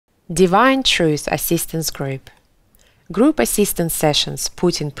Divine Truth Assistance Group. Group assistance sessions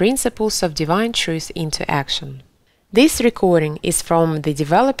putting principles of divine truth into action. This recording is from the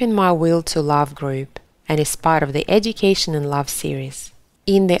Developing My Will to Love group and is part of the Education in Love series.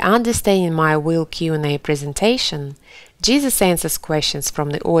 In the Understanding My Will Q&A presentation, Jesus answers questions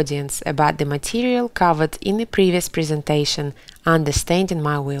from the audience about the material covered in the previous presentation, Understanding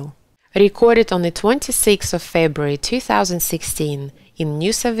My Will. Recorded on the 26th of February 2016 in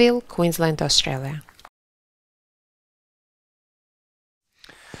Noosaville, Queensland, Australia.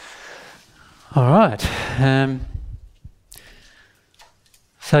 All right.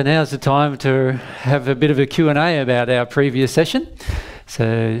 So now's the time to have a bit of a Q&A about our previous session. So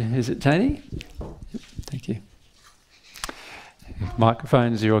is it Tony? Thank you.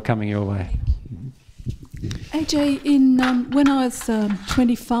 Microphones are all coming your way. AJ, when I was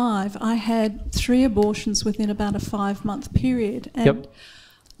 25, I had 3 abortions within about a 5-month period. And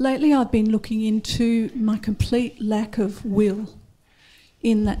lately I've been looking into my complete lack of will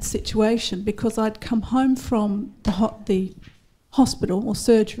in that situation, because I'd come home from the hospital or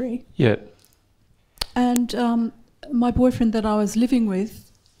surgery. And my boyfriend that I was living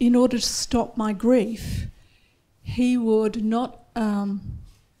with, in order to stop my grief, he would not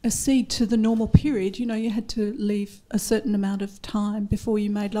accede to the normal period. You know, you had to leave a certain amount of time before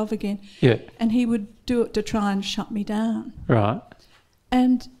you made love again. And he would do it to try and shut me down. Right.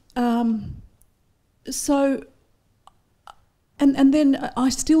 And so, and then I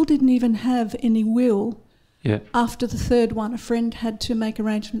still didn't even have any will. After the 3rd one, a friend had to make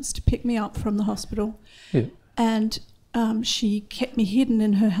arrangements to pick me up from the hospital. And she kept me hidden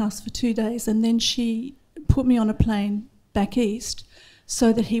in her house for 2 days, and then she put me on a plane back east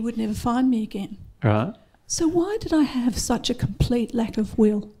so that he would never find me again. Right. So why did I have such a complete lack of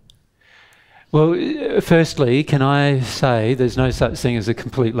will? Well, firstly, can I say there's no such thing as a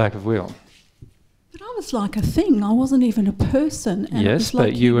complete lack of will? But I was like a thing. I wasn't even a person. And yes,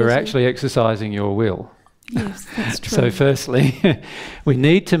 but you were actually exercising your will. Yes, that's true. So firstly, we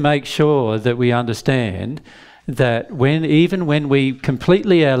need to make sure that we understand that even when we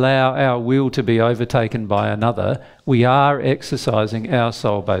completely allow our will to be overtaken by another, we are exercising our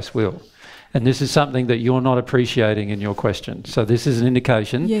soul-based will. And this is something that you're not appreciating in your question. So this is an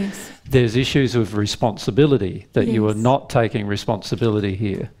indication there's issues of responsibility, that you are not taking responsibility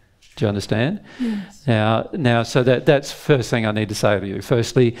here. Do you understand? Yes. Now, so that's first thing I need to say to you.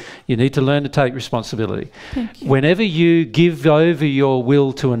 Firstly, you need to learn to take responsibility. Thank you. Whenever you give over your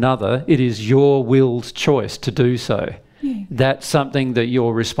will to another, it is your will's choice to do so. That's something that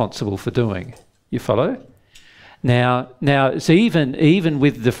you're responsible for doing. You follow? Now, it's even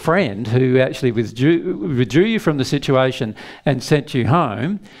with the friend who actually withdrew you from the situation and sent you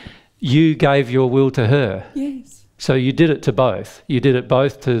home, you gave your will to her. Yes. So you did it to both. You did it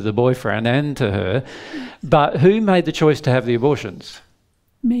both to the boyfriend and to her. But who made the choice to have the abortions?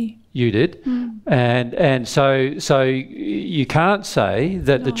 Me. You did. And so you can't say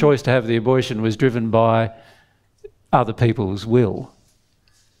that the choice to have the abortion was driven by other people's will.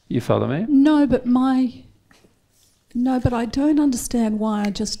 You follow me? No, but I don't understand why I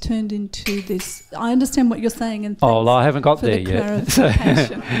just turned into this. I understand what you're saying, and well, I haven't got there yet. So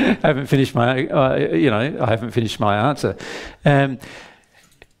I haven't finished my, I haven't finished my answer.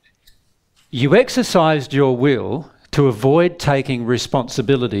 You exercised your will to avoid taking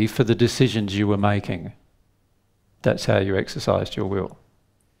responsibility for the decisions you were making. That's how you exercised your will.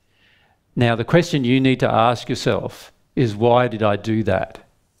 Now, the question you need to ask yourself is, why did I do that?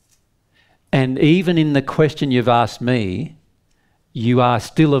 And even in the question you've asked me, you are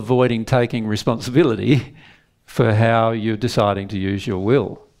still avoiding taking responsibility for how you're deciding to use your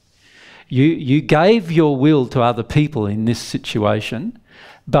will. You gave your will to other people in this situation,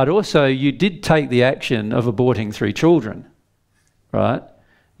 but also you did take the action of aborting 3 children, right?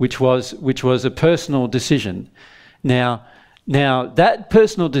 Which was a personal decision. Now that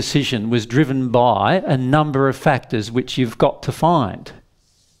personal decision was driven by a number of factors which you've got to find.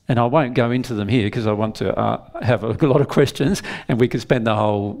 And I won't go into them here because I want to have a lot of questions, and we could spend the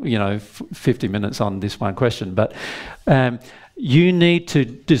whole, 50 minutes on this one question. But you need to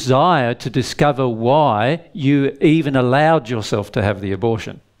desire to discover why you even allowed yourself to have the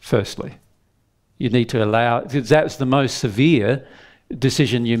abortion, firstly. You need to allow, because that's the most severe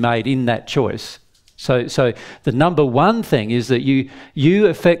decision you made in that choice. So the number one thing is that you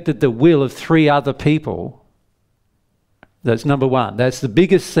affected the will of 3 other people. That's number one. That's the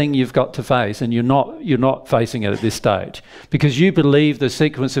biggest thing you've got to face, and you're not facing it at this stage, because you believe the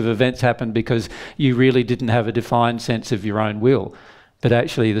sequence of events happened because you really didn't have a defined sense of your own will. But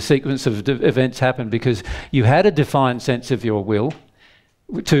actually the sequence of events happened because you had a defined sense of your will,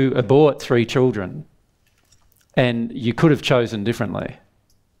 to abort 3 children, and you could have chosen differently,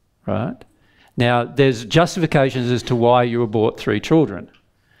 right? Now, there's justifications as to why you abort 3 children.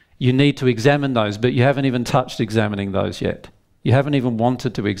 You need to examine those, but you haven't even touched examining those yet. You haven't even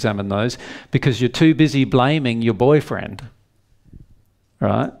wanted to examine those because you're too busy blaming your boyfriend,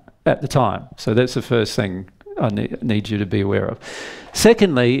 right, at the time. So that's the first thing I need you to be aware of.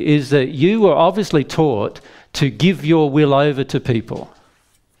 Secondly, is that you were obviously taught to give your will over to people.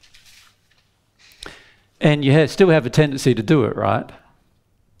 And you still have a tendency to do it, right?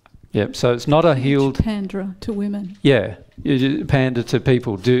 Yep, so it's not a healed... Panderer to women. Yeah, you pander to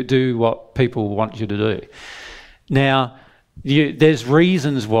people, do what people want you to do. Now, there's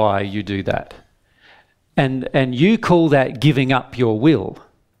reasons why you do that. And you call that giving up your will.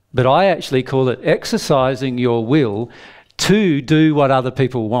 But I actually call it exercising your will to do what other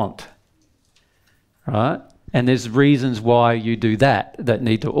people want. Right? And there's reasons why you do that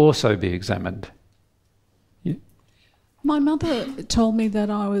need to also be examined. Yeah. My mother told me that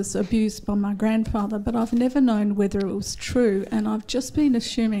I was abused by my grandfather, but I've never known whether it was true, and I've just been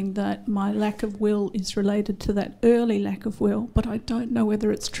assuming that my lack of will is related to that early lack of will, but I don't know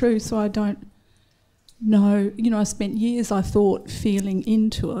whether it's true, so I don't know. You know, I spent years, I thought, feeling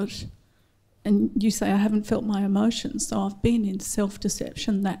into it, and you say I haven't felt my emotions, so I've been in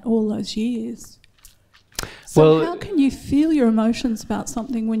self-deception that all those years. So well, how can you feel your emotions about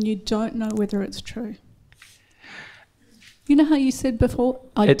something when you don't know whether it's true? You know how you said before,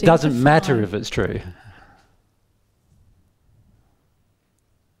 identify. It doesn't matter if it's true.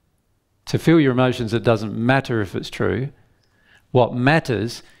 To feel your emotions, it doesn't matter if it's true. What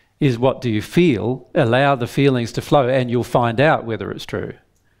matters is what do you feel, allow the feelings to flow, and you'll find out whether it's true.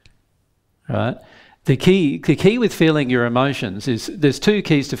 Right? The key with feeling your emotions is, there's 2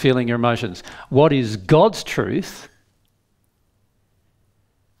 keys to feeling your emotions. What is God's truth,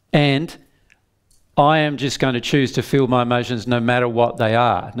 and I am just going to choose to feel my emotions no matter what they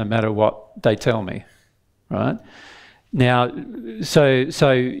are, no matter what they tell me, right? Now,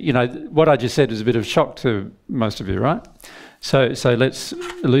 so you know, what I just said is a bit of shock to most of you, right? So let's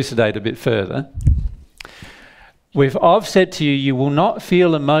elucidate a bit further. I've said to you, you will not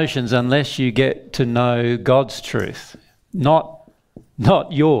feel emotions unless you get to know God's truth, not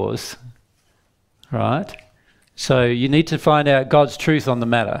yours, right? So you need to find out God's truth on the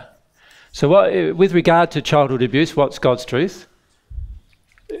matter. So with regard to childhood abuse, what's God's truth?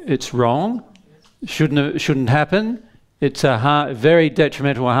 It's wrong, shouldn't happen. It's a very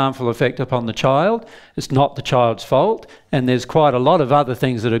detrimental and harmful effect upon the child. It's not the child's fault. And there's quite a lot of other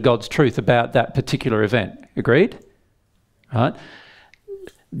things that are God's truth about that particular event. Agreed? Right?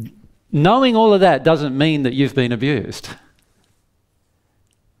 Knowing all of that doesn't mean that you've been abused.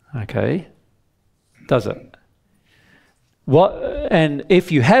 Okay? Does it? And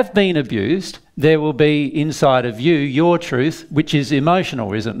if you have been abused, there will be inside of you your truth, which is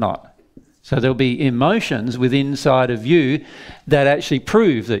emotional, is it not? So there'll be emotions within inside of you that actually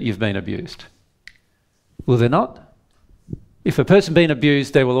prove that you've been abused. Will there not? If a person's been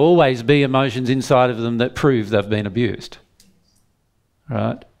abused, there will always be emotions inside of them that prove they've been abused.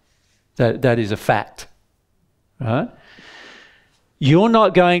 Right? That is a fact. Right? You're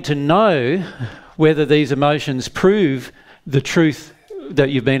not going to know whether these emotions prove the truth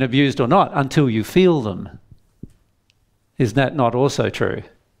that you've been abused or not until you feel them. Is that not also true?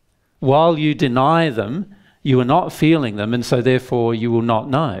 While you deny them, you are not feeling them, and so therefore you will not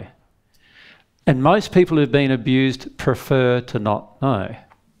know. And most people who've been abused prefer to not know.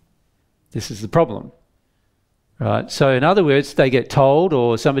 This is the problem. Right? So in other words, they get told,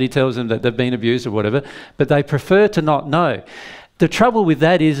 or somebody tells them that they've been abused or whatever, but they prefer to not know. The trouble with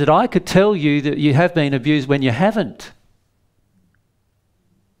that is that I could tell you that you have been abused when you haven't.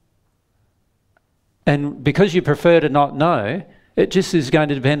 And because you prefer to not know, it just is going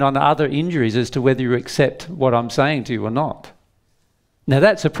to depend on other injuries as to whether you accept what I'm saying to you or not. Now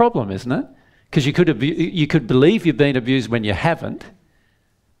that's a problem, isn't it? Because you could believe you've been abused when you haven't,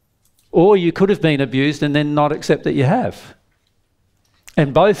 or you could have been abused and then not accept that you have.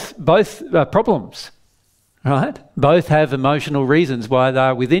 And both are problems, right? Both have emotional reasons why they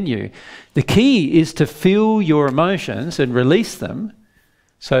are within you. The key is to feel your emotions and release them.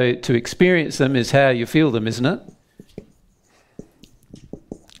 So to experience them is how you feel them, isn't it?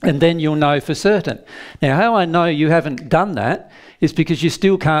 And then you'll know for certain. Now, how I know you haven't done that is because you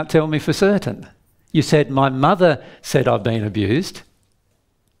still can't tell me for certain. You said, my mother said I've been abused.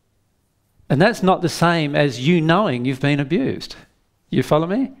 And that's not the same as you knowing you've been abused. You follow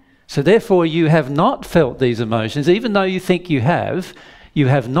me? So therefore, you have not felt these emotions, even though you think you have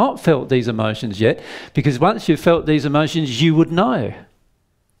not felt these emotions yet, because once you've felt these emotions, you would know.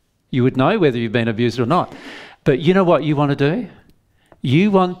 You would know whether you've been abused or not. But you know what you want to do?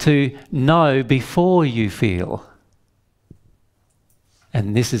 You want to know before you feel.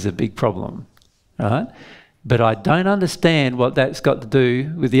 And this is a big problem, right? But I don't understand what that's got to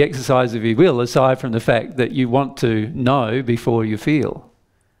do with the exercise of your will, aside from the fact that you want to know before you feel.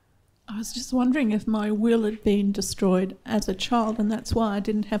 I was just wondering if my will had been destroyed as a child, and that's why I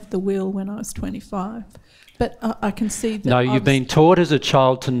didn't have the will when I was 25. But I can see that... No, you've been taught as a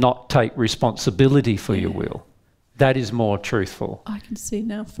child to not take responsibility for your will. That is more truthful. I can see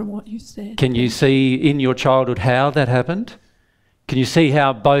now from what you said. Can you see in your childhood how that happened? Can you see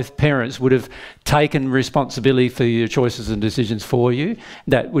how both parents would have taken responsibility for your choices and decisions for you?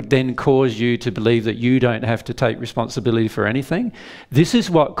 That would then cause you to believe that you don't have to take responsibility for anything. This is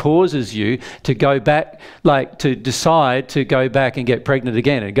what causes you to go back, like to decide to go back and get pregnant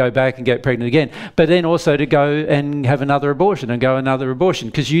again and go back and get pregnant again, but then also to go and have another abortion and go another abortion,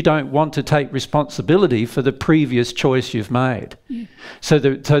 because you don't want to take responsibility for the previous choice you've made. Yeah. So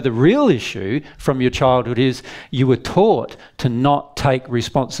the real issue from your childhood is you were taught to not take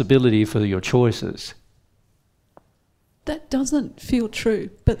responsibility for your choices. That doesn't feel true,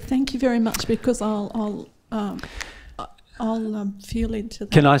 but thank you very much, because I'll feel into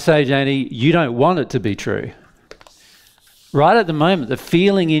that. Can I say, Janie, you don't want it to be true. Right at the moment, the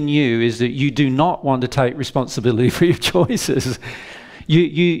feeling in you is that you do not want to take responsibility for your choices.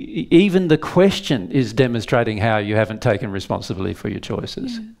 Even the question is demonstrating how you haven't taken responsibility for your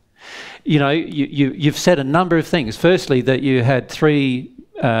choices. Yeah. You know, you've said a number of things. Firstly, that you had 3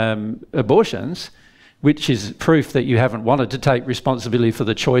 abortions, which is proof that you haven't wanted to take responsibility for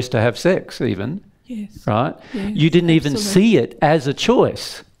the choice to have sex even. Yes. Right? Yes, you didn't even see it as a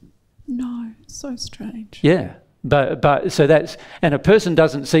choice. No, so strange. Yeah. But so that's, and a person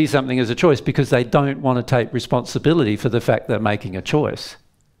doesn't see something as a choice because they don't want to take responsibility for the fact they're making a choice.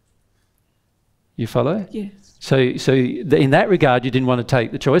 You follow? Yes. So in that regard, you didn't want to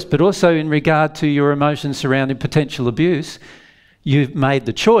take the choice, but also in regard to your emotions surrounding potential abuse, you've made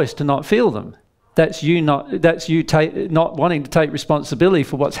the choice to not feel them. That's you not wanting to take responsibility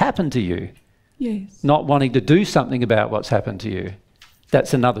for what's happened to you. Yes. Not wanting to do something about what's happened to you.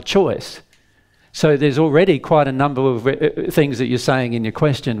 That's another choice. So there's already quite a number of things that you're saying in your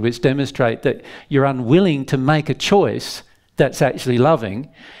question which demonstrate that you're unwilling to make a choice that's actually loving,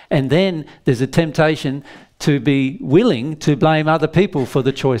 and then there's a temptation to be willing to blame other people for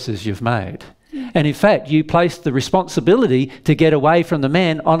the choices you've made. Yeah. And in fact, you place the responsibility to get away from the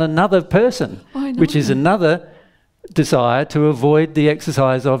man on another person, which is another desire to avoid the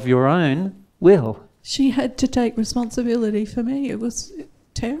exercise of your own will. She had to take responsibility for me. It was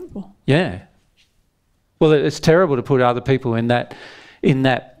terrible. Yeah. Well, it's terrible to put other people in that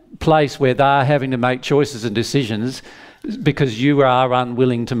place where they're having to make choices and decisions because you are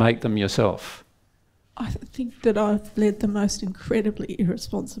unwilling to make them yourself. I think that I've led the most incredibly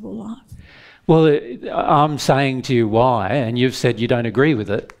irresponsible life. Well, I'm saying to you why, and you've said you don't agree with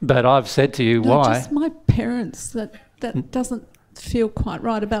it, but I've said to you why. Just my parents, that doesn't feel quite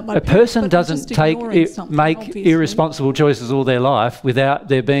right about my parents. A person doesn't make irresponsible choices all their life without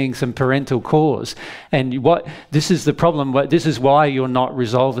there being some parental cause. And this is the problem. This is why you're not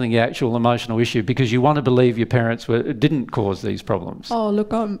resolving the actual emotional issue, because you want to believe your parents didn't cause these problems. Oh,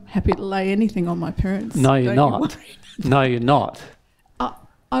 look, I'm happy to lay anything on my parents. No, you're not. No, you're not.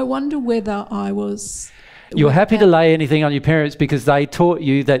 I wonder whether I was... You're happy to lay anything on your parents because they taught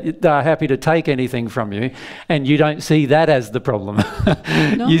you that they're happy to take anything from you, and you don't see that as the problem.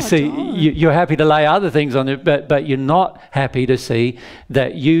 No, you're happy to lay other things on it, but you're not happy to see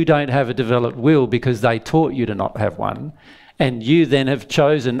that you don't have a developed will because they taught you to not have one. And you then have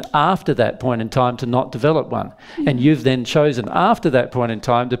chosen after that point in time to not develop one. Yeah. And you've then chosen after that point in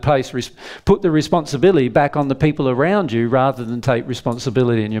time to put the responsibility back on the people around you rather than take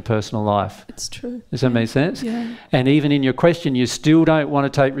responsibility in your personal life. It's true. Does that make sense? Yeah. And even in your question, you still don't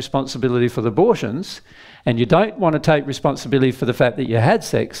want to take responsibility for the abortions, and you don't want to take responsibility for the fact that you had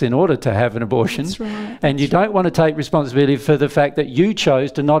sex in order to have an abortion. That's right. And you don't want to take responsibility for the fact that you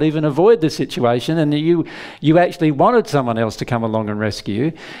chose to not even avoid the situation, and you actually wanted someone else to come along and rescue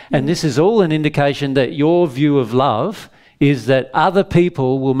you. And this is all an indication that your view of love is that other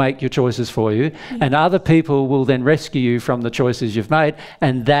people will make your choices for you, and other people will then rescue you from the choices you've made,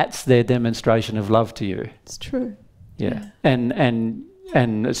 and that's their demonstration of love to you. It's true. Yeah. And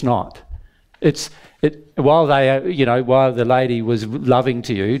it's not. While the lady was loving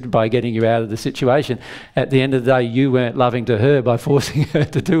to you by getting you out of the situation, at the end of the day, you weren't loving to her by forcing her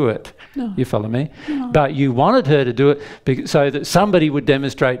to do it. No. You follow me? No. But you wanted her to do it so that somebody would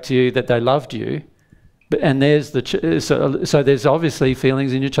demonstrate to you that they loved you And there's so there's obviously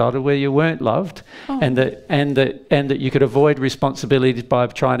feelings in your childhood where you weren't loved, and that you could avoid responsibility by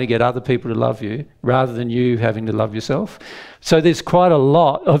trying to get other people to love you rather than you having to love yourself. So there's quite a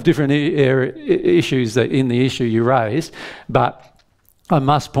lot of different issues that in the issue you raised, but I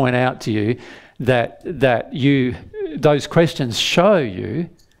must point out to you that those questions show you,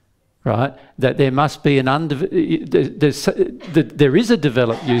 right, that there must be there is a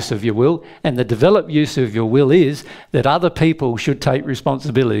developed use of your will, and the developed use of your will is that other people should take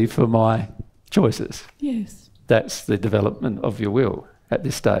responsibility for my choices. Yes. That's the development of your will at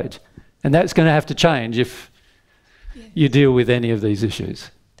this stage. And that's going to have to change if you deal with any of these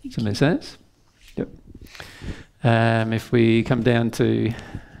issues. Does that make sense? Yep. If we come down to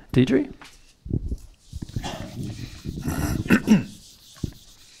Deirdre.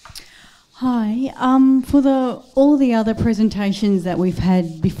 Hi. For all the other presentations that we've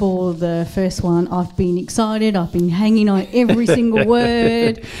had before the first one, I've been excited. I've been hanging on every single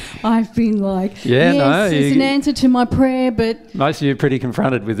word. I've been like, yes, it's an answer to my prayer. But most of you are pretty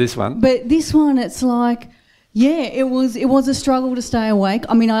confronted with this one. But this one, it's like, yeah, it was a struggle to stay awake.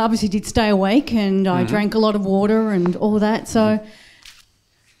 I mean, I obviously did stay awake, and I drank a lot of water and all that. So,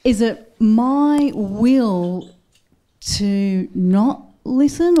 is it my will to not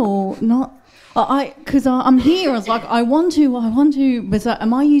listen or not? Because I'm here. I was like, I want to. But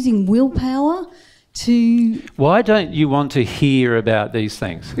am I using willpower to? Why don't you want to hear about these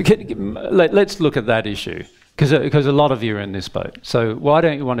things? Let's look at that issue, because a lot of you are in this boat. So why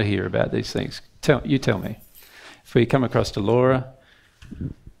don't you want to hear about these things? Tell me. If we come across to Laura,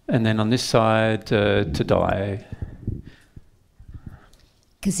 and then on this side to Di.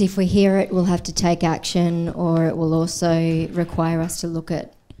 Because if we hear it, we'll have to take action, or it will also require us to look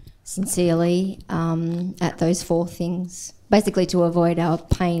at sincerely at those 4 things, basically to avoid our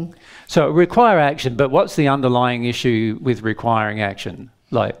pain. So require action, but what's the underlying issue with requiring action?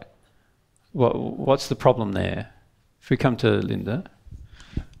 Like, what's the problem there? If we come to Linda.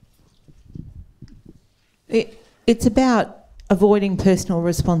 It's about avoiding personal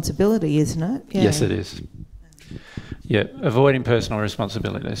responsibility, isn't it? Yeah. Yes, it is. Yeah, avoiding personal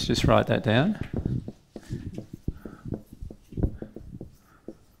responsibility. Let's just write that down.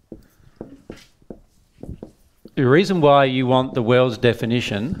 The reason why you want the world's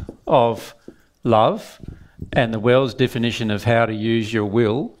definition of love and the world's definition of how to use your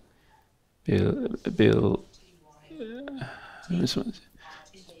will,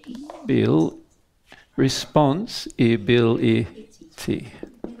 responsibility,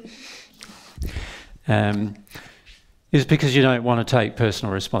 is because you don't want to take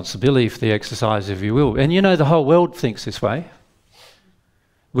personal responsibility for the exercise of your will. And you know, the whole world thinks this way.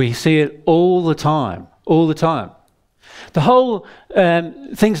 We see it all the time. All the time. The whole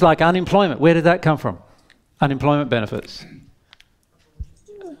things like unemployment, where did that come from? Unemployment benefits.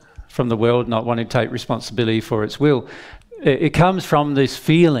 From the world not wanting to take responsibility for its will. It comes from this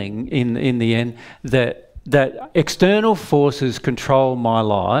feeling in the end that external forces control my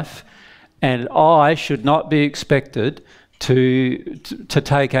life, and I should not be expected to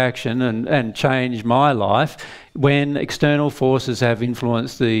take action and change my life when external forces have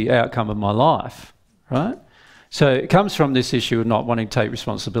influenced the outcome of my life, right? So it comes from this issue of not wanting to take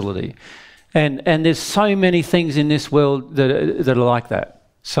responsibility. And there's so many things in this world that are like that.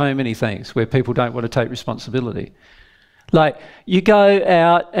 So many things where people don't want to take responsibility. Like, you go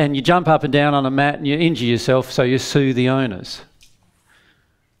out and you jump up and down on a mat and you injure yourself, so you sue the owners.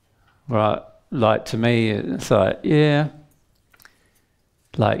 Right? Like, to me, it's like, yeah.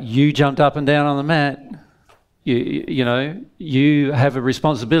 Like, you jumped up and down on the mat. You know, you have a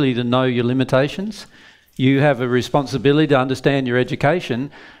responsibility to know your limitations. You have a responsibility to understand your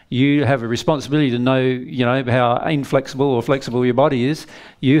education. You have a responsibility to know, you know, how inflexible or flexible your body is.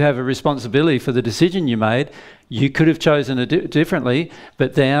 You have a responsibility for the decision you made. You could have chosen it differently,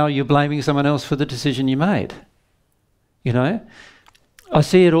 but now you're blaming someone else for the decision you made. You know? I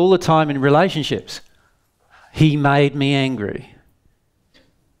see it all the time in relationships. He made me angry.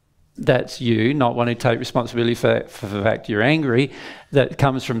 That's you not wanting to take responsibility for the fact you're angry. That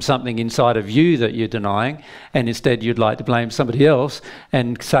comes from something inside of you that you're denying, and instead you'd like to blame somebody else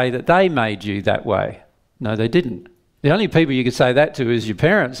and say that they made you that way. No, they didn't. The only people you could say that to is your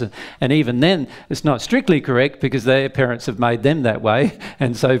parents, and even then it's not strictly correct because their parents have made them that way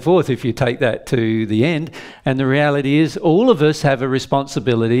and so forth if you take that to the end. And the reality is all of us have a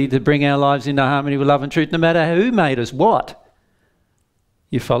responsibility to bring our lives into harmony with love and truth, no matter who made us what.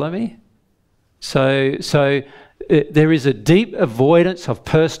 You follow me? So there is a deep avoidance of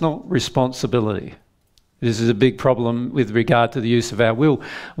personal responsibility This is a big problem with regard to the use of our will.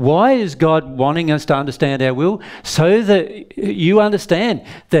 Why is God wanting us to understand our will? So that you understand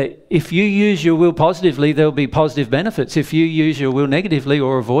that if you use your will positively, there'll be positive benefits. If you use your will negatively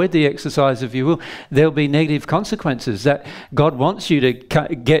or avoid the exercise of your will, there'll be negative consequences. That God wants you to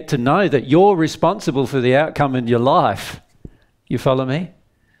get to know that you're responsible for the outcome in your life. You follow me?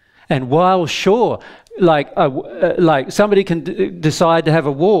 And while sure, like somebody can decide to have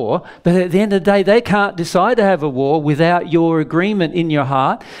a war, but at the end of the day, they can't decide to have a war without your agreement in your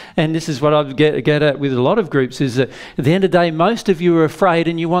heart. And this is what I get at with a lot of groups, is that at the end of the day, most of you are afraid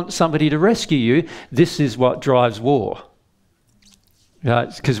and you want somebody to rescue you. This is what drives war.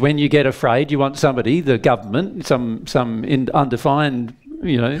 Right? Because when you get afraid, you want somebody, the government, some undefined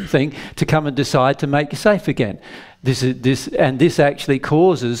thing, to come and decide to make you safe again. This actually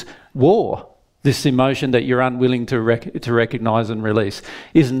causes war. This emotion that you're unwilling to recognise and release.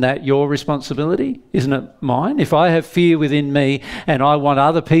 Isn't that your responsibility? Isn't it mine? If I have fear within me and I want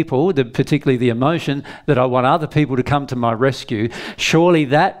other people, particularly the emotion that I want other people to come to my rescue, surely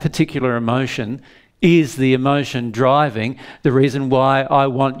that particular emotion is the emotion driving the reason why I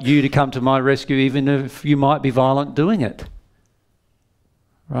want you to come to my rescue, even if you might be violent doing it.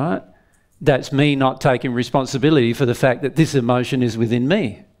 Right? That's me not taking responsibility for the fact that this emotion is within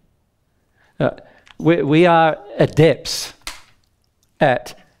me. We are adepts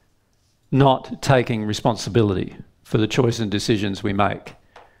at not taking responsibility for the choices and decisions we make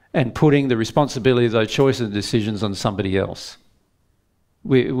and putting the responsibility of those choices and decisions on somebody else.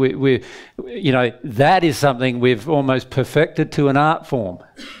 That is something we've almost perfected to an art form.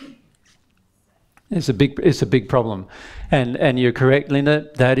 It's a big problem. And you're correct, Linda,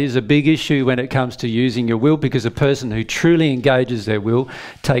 that is a big issue when it comes to using your will, because a person who truly engages their will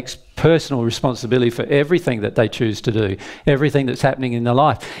takes personal responsibility for everything that they choose to do, everything that's happening in their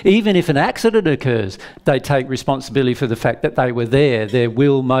life. Even if an accident occurs, they take responsibility for the fact that they were there, their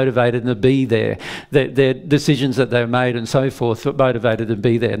will motivated them to be there, their decisions that they made and so forth motivated them to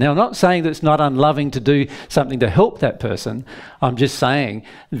be there. Now, I'm not saying that it's not unloving to do something to help that person. I'm just saying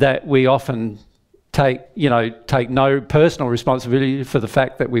that we often take no personal responsibility for the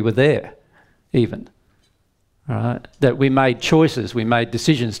fact that we were there, even. Right? That we made choices, we made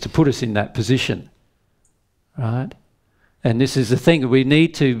decisions to put us in that position. Right? And this is the thing, we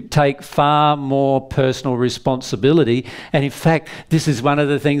need to take far more personal responsibility. And in fact, this is one of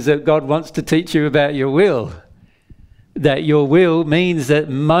the things that God wants to teach you about your will. That your will means that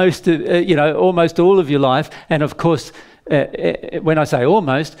almost all of your life, and of course, when I say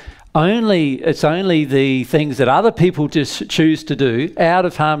almost, it's only the things that other people just choose to do out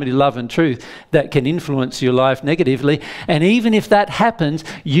of harmony, love and truth that can influence your life negatively. And even if that happens,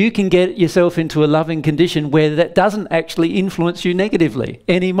 you can get yourself into a loving condition where that doesn't actually influence you negatively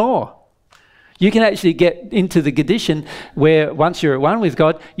anymore. You can actually get into the condition where once you're at one with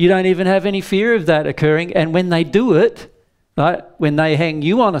God, you don't even have any fear of that occurring. And when they do it, right, when they hang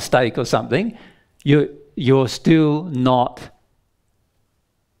you on a stake or something, you're still not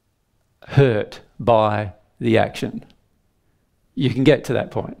hurt by the action. You can get to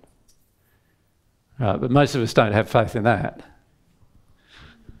that point. Right, but most of us don't have faith in that.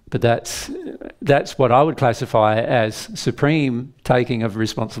 But that's what I would classify as supreme taking of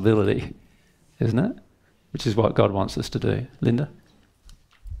responsibility, isn't it? Which is what God wants us to do. Linda?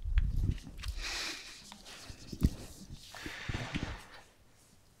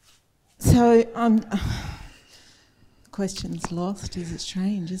 So question's lost. Is it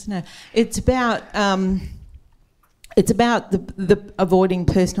strange, isn't it? It's about the avoiding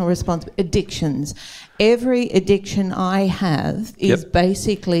personal addictions. Every addiction I have is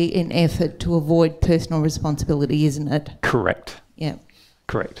basically an effort to avoid personal responsibility, isn't it? Correct. Yeah.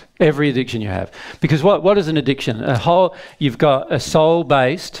 Correct. Every addiction you have. Because what is an addiction? You've got a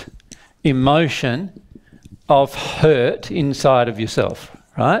soul-based emotion of hurt inside of yourself,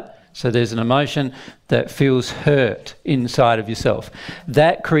 right? So there's an emotion that feels hurt inside of yourself.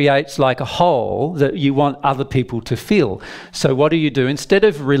 That creates like a hole that you want other people to feel. So what do? Instead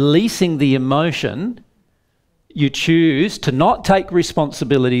of releasing the emotion, you choose to not take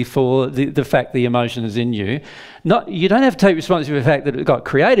responsibility for the fact the emotion is in you. You don't have to take responsibility for the fact that it got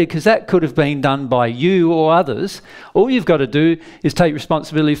created, because that could have been done by you or others. All you've got to do is take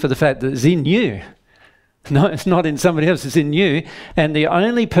responsibility for the fact that it's in you. No, it's not in somebody else, it's in you. And the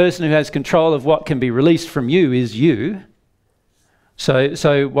only person who has control of what can be released from you is you.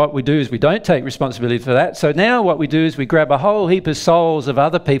 So what we do is we don't take responsibility for that. So now what we do is we grab a whole heap of souls of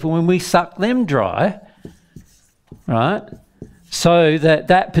other people and we suck them dry, right? So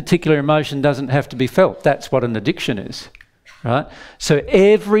that particular emotion doesn't have to be felt. That's what an addiction is. right? So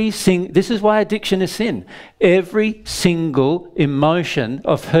this is why addiction is sin. Every single emotion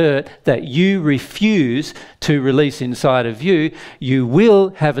of hurt that you refuse to release inside of you, you will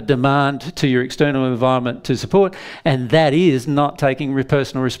have a demand to your external environment to support, and that is not taking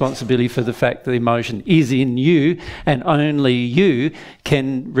personal responsibility for the fact that the emotion is in you, and only you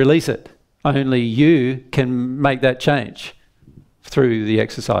can release it. Only you can make that change through the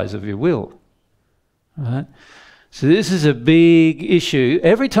exercise of your will, right? So this is a big issue.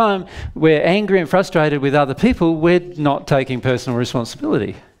 Every time we're angry and frustrated with other people, we're not taking personal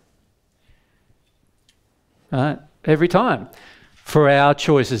responsibility. Right? Every time. For our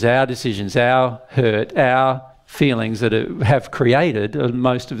choices, our decisions, our hurt, our feelings that have created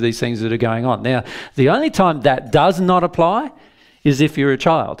most of these things that are going on. Now, the only time that does not apply is if you're a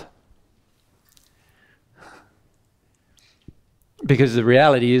child. Because the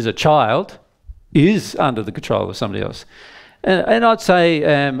reality is a child is under the control of somebody else. And I'd say,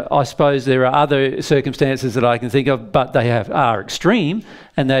 I suppose there are other circumstances that I can think of, but they are extreme,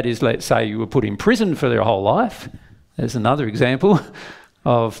 and that is, let's say you were put in prison for their whole life. There's another example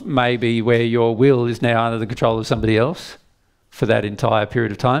of maybe where your will is now under the control of somebody else for that entire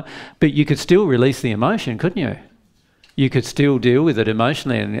period of time. But you could still release the emotion, couldn't you? You could still deal with it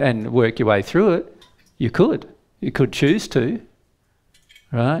emotionally and work your way through it. You could. You could choose to,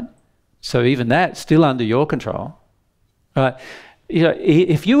 right? So even that's still under your control, right? You know,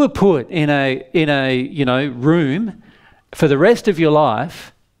 if you were put in a room for the rest of your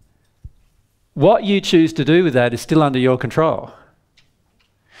life, what you choose to do with that is still under your control.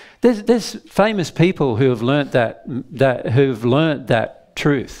 There's famous people who have learnt that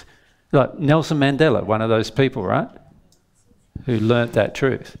truth, like Nelson Mandela, one of those people, right? Who learnt that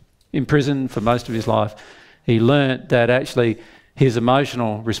truth in prison for most of his life. He learnt that actually his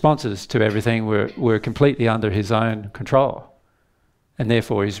emotional responses to everything were completely under his own control, and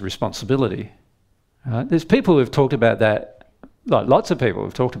therefore his responsibility. Right? There's people who have talked about that, like lots of people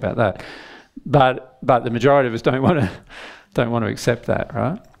have talked about that, but the majority of us don't want to accept that,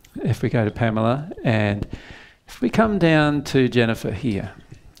 right? If we go to Pamela, and if we come down to Jennifer here.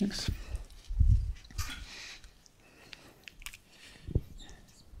 Thanks.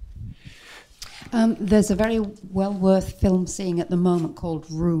 There's a very well worth film seeing at the moment called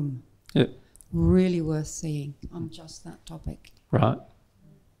Room. Yeah. Really worth seeing on just that topic. Right.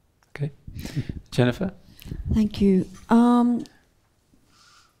 Okay. Jennifer? Thank you.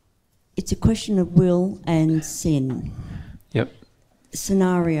 It's a question of will and sin. Yep.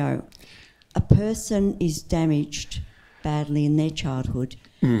 Scenario. A person is damaged badly in their childhood.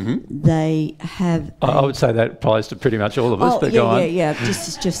 Mm-hmm. They have... I would say that applies to pretty much all of us, but go on. Yeah. This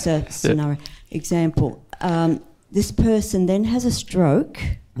is just a scenario. Example. This person then has a stroke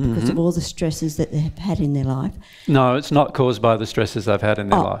because of all the stresses that they have had in their life. No, it's not caused by the stresses they've had in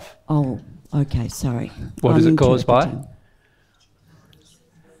their life. Oh, okay, sorry. What is it caused by?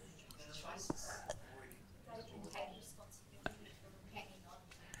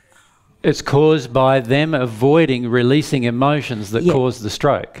 It's caused by them avoiding releasing emotions that cause the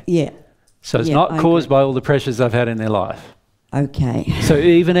stroke. Yeah. So it's not caused by all the pressures they've had in their life. Okay. So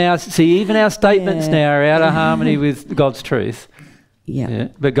even our statements now are out of harmony with God's truth. Yeah.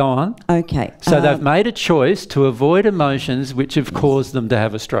 But go on. Okay. So they've made a choice to avoid emotions which have caused them to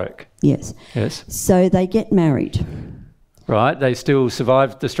have a stroke. Yes. Yes. So they get married. Right. They still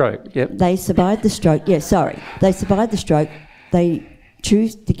survived the stroke. Yep. They survived the stroke. Yeah, sorry. They survived the stroke. They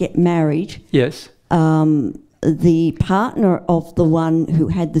choose to get married. Yes. The partner of the one who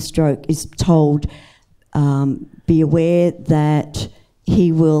had the stroke is told, be aware that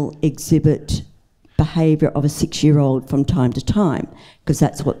he will exhibit behaviour of a 6-year-old from time to time, because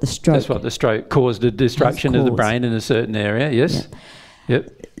that's what the stroke... That's what the stroke caused, a destruction of the brain in a certain area, yes.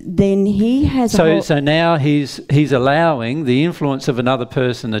 Yep. Then he has so now he's allowing the influence of another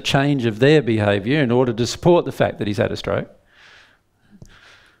person, a change of their behaviour in order to support the fact that he's had a stroke.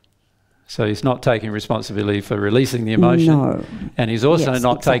 So he's not taking responsibility for releasing the emotion. No. And he's also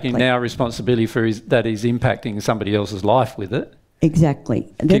not taking now responsibility for that he's impacting somebody else's life with it.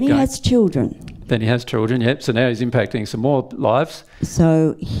 Exactly. And then he has children. Then he has children, yep. So now he's impacting some more lives.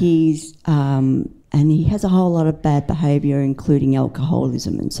 So he's... and he has a whole lot of bad behaviour, including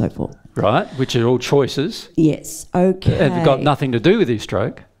alcoholism and so forth. Right, which are all choices. Yes, okay. Have got nothing to do with his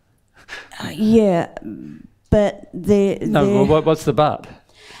stroke. Yeah, but they're... No, what's the but?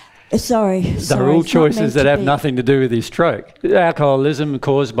 Sorry. They're all choices that have nothing to do with his stroke. Alcoholism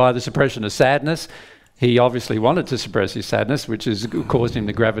caused by the suppression of sadness. He obviously wanted to suppress his sadness, which has caused him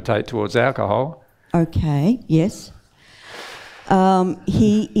to gravitate towards alcohol. Okay, yes.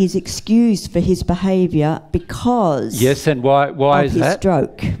 he is excused for his behaviour because yes, and why of is his that?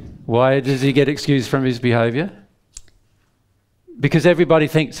 stroke. Why does he get excused from his behaviour? Because everybody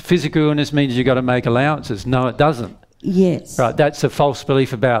thinks physical illness means you've got to make allowances. No, it doesn't. Yes. Right, that's a false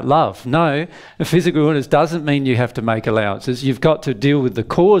belief about love. No, a physical illness doesn't mean you have to make allowances. You've got to deal with the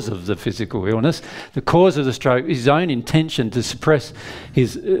cause of the physical illness. The cause of the stroke, his own intention to suppress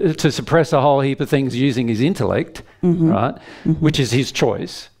a whole heap of things using his intellect, right, which is his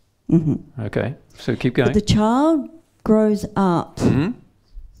choice. Okay, so keep going. But the child grows up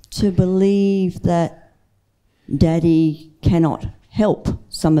to believe that Daddy cannot help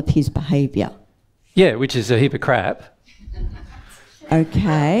some of his behaviour. Yeah, which is a heap of crap.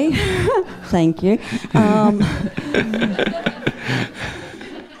 Okay, thank you.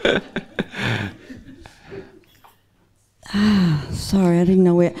 Sorry, I didn't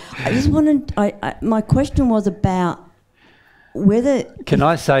know where. I just wanted. My question was about whether. Can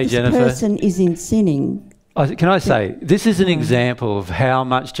I say, this Jennifer? person is in sinning. Can I say this is an example of how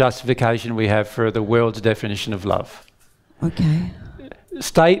much justification we have for the world's definition of love. Okay.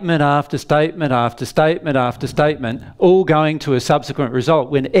 Statement after statement after statement after statement, all going to a subsequent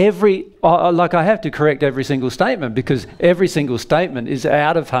result when I have to correct every single statement because every single statement is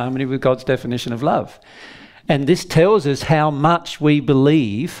out of harmony with God's definition of love. And this tells us how much we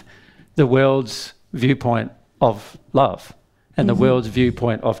believe the world's viewpoint of love and the world's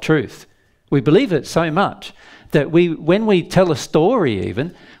viewpoint of truth. We believe it so much that when we tell a story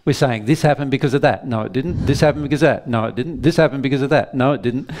even, we're saying this happened because of that. No, it didn't. This happened because of that. No, it didn't. This happened because of that. No, it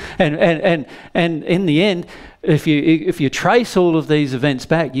didn't. And in the end, if you trace all of these events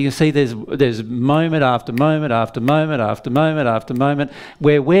back, you can see there's moment after moment after moment after moment after moment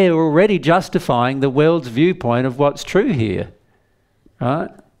where we're already justifying the world's viewpoint of what's true here, right?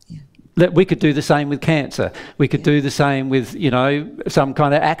 That we could do the same with cancer. We could do the same with, some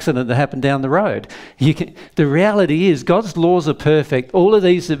kind of accident that happened down the road. The reality is God's laws are perfect. All of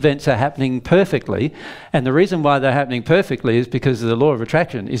these events are happening perfectly. And the reason why they're happening perfectly is because the law of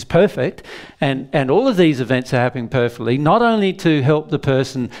attraction is perfect. And all of these events are happening perfectly, not only to help the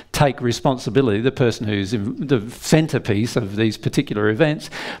person take responsibility, the person who's the centerpiece of these particular events,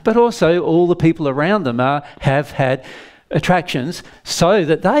 but also all the people around them have had attractions so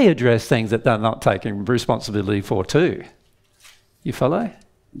that they address things that they're not taking responsibility for too. You follow?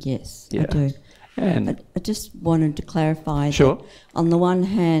 Yes, Yeah. I do. And I just wanted to clarify Sure. that on the one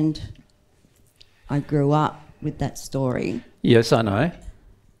hand, I grew up with that story. yes, I know.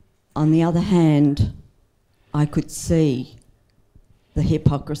 On the other hand, I could see the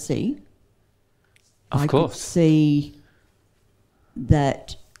hypocrisy. Of I course. could see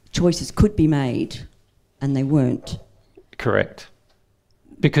that choices could be made and they weren't. Correct.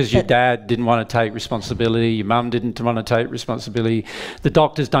 Because your dad didn't want to take responsibility, your mum didn't want to take responsibility, the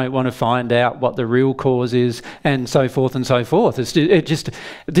doctors don't want to find out what the real cause is, and so forth and so forth. This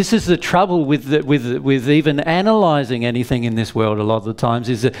is the trouble with even analysing anything in this world a lot of the times,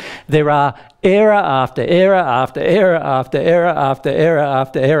 is that there are error after error after error after error after error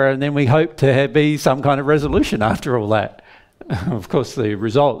after error, and then we hope to be some kind of resolution after all that. Of course, the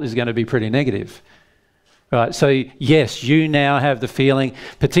result is going to be pretty negative. Right, so yes, you now have the feeling,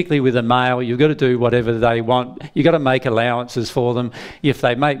 particularly with a male, you've got to do whatever they want. You've got to make allowances for them. If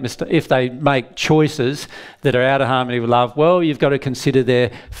they make choices that are out of harmony with love, well, you've got to consider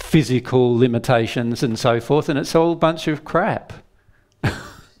their physical limitations and so forth, and it's all a bunch of crap.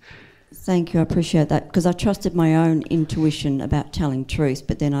 Thank you, I appreciate that, because I trusted my own intuition about telling truth,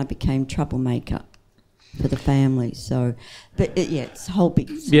 but then I became troublemaker for the family. So, but it's a whole big...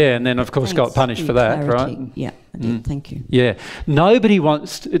 Yeah, and then of course got punished for that, clarity. right? Yeah, I did, thank you. Yeah, nobody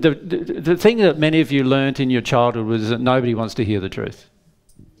wants... The thing that many of you learnt in your childhood was that nobody wants to hear the truth.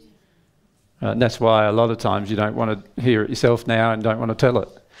 And that's why a lot of times you don't want to hear it yourself now and don't want to tell it.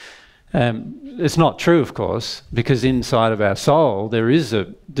 It's not true, of course, because inside of our soul there is a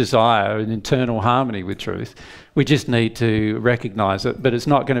desire, an internal harmony with truth. We just need to recognise it, but it's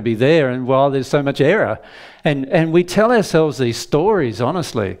not going to be there, and while there's so much error. And we tell ourselves these stories,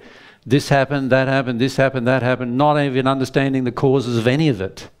 honestly. This happened, that happened, this happened, that happened, not even understanding the causes of any of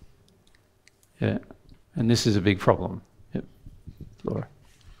it. Yeah, and this is a big problem. Yep. Laura.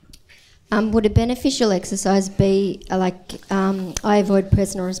 Would a beneficial exercise be I avoid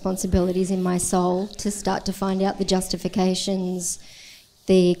personal responsibilities in my soul to start to find out the justifications,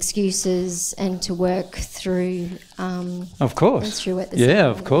 the excuses, and to work through of course. through what the yeah,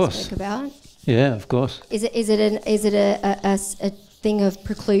 of course. spoke about? Yeah, of course. Is it a thing of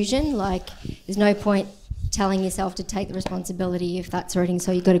preclusion? Like, there's no point telling yourself to take the responsibility if that's already,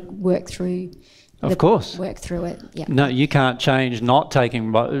 so you've got to work through Of course. Work through it. Yeah. No, you can't change not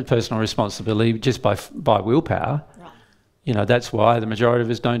taking personal responsibility just by willpower. Right. You know, that's why the majority of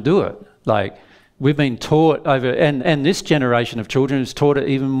us don't do it. Like, we've been taught over, and this generation of children has taught it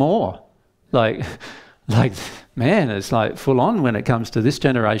even more. Like, man, it's like full on when it comes to this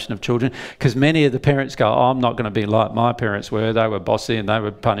generation of children, because many of the parents go, oh, I'm not going to be like my parents were. They were bossy and they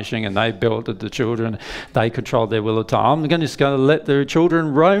were punishing and they belted the children. They controlled their will of time. I'm just going to let the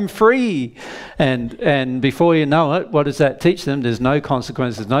children roam free. And before you know it, what does that teach them? There's no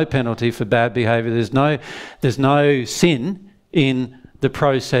consequence, there's no penalty for bad behaviour. There's no sin in the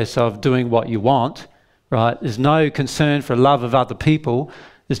process of doing what you want, right? There's no concern for love of other people.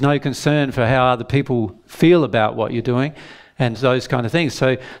 There's no concern for how other people feel about what you're doing and those kind of things.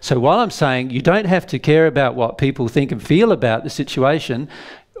 So while I'm saying you don't have to care about what people think and feel about the situation,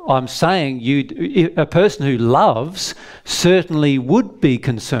 I'm saying a person who loves certainly would be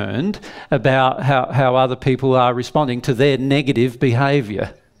concerned about how other people are responding to their negative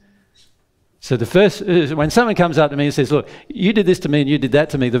behaviour. So when someone comes up to me and says, look, you did this to me and you did that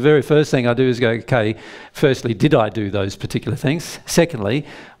to me, the very first thing I do is go, okay, firstly, did I do those particular things? Secondly,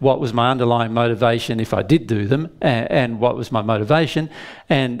 what was my underlying motivation if I did do them? And what was my motivation?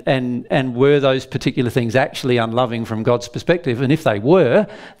 And were those particular things actually unloving from God's perspective? And if they were,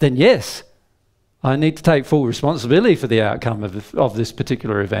 then yes, I need to take full responsibility for the outcome of this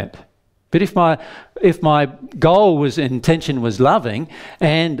particular event. But if my goal intention was loving,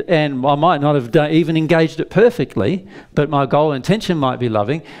 and I might not have even engaged it perfectly, but my goal intention might be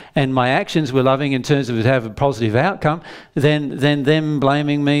loving, and my actions were loving in terms of it have a positive outcome, then them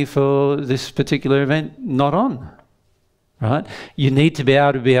blaming me for this particular event, not on, right? You need to be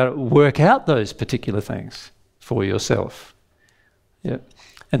able to work out those particular things for yourself. Yep.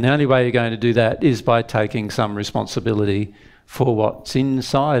 And the only way you're going to do that is by taking some responsibility for what's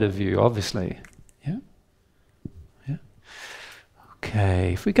inside of you, obviously. Yeah? Yeah.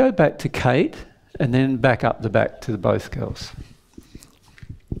 Okay, if we go back to Kate and then back up the back to both girls.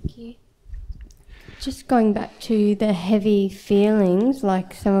 Thank you. Just going back to the heavy feelings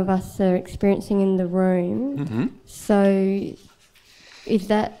like some of us are experiencing in the room. Mm-hmm. So is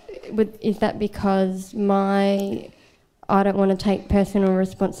that because I don't want to take personal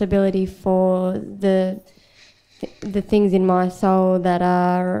responsibility for the things in my soul that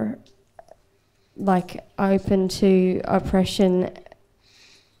are like open to oppression,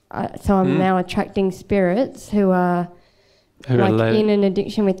 so I'm now attracting spirits who are like in an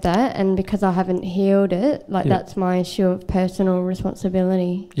addiction with that, and because I haven't healed it, that's my issue of personal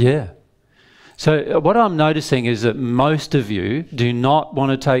responsibility. Yeah. So what I'm noticing is that most of you do not want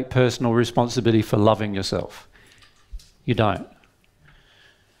to take personal responsibility for loving yourself. You don't.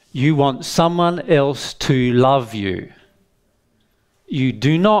 You want someone else to love you. You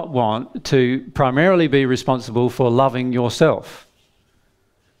do not want to primarily be responsible for loving yourself.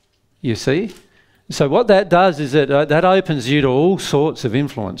 You see? So what that does is that opens you to all sorts of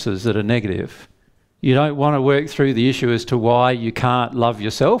influences that are negative. You don't want to work through the issue as to why you can't love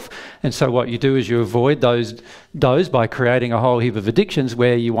yourself. And so what you do is you avoid those by creating a whole heap of addictions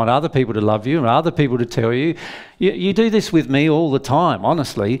where you want other people to love you and other people to tell you. You do this with me all the time,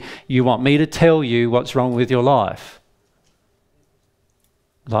 honestly. You want me to tell you what's wrong with your life.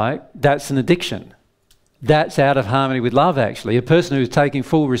 Like, that's an addiction. That's out of harmony with love, actually. A person who's taking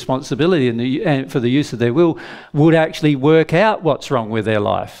full responsibility and for the use of their will would actually work out what's wrong with their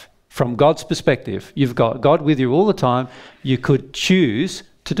life. From God's perspective, you've got God with you all the time. You could choose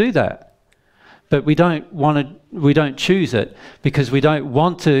to do that, but we don't choose it because we don't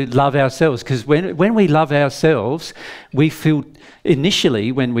want to love ourselves. Because when we love ourselves, we feel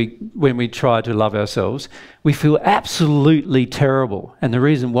initially when we try to love ourselves, we feel absolutely terrible. And the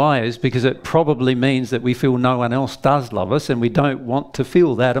reason why is because it probably means that we feel no one else does love us, and we don't want to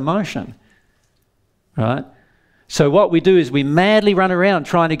feel that emotion, right? So what we do is we madly run around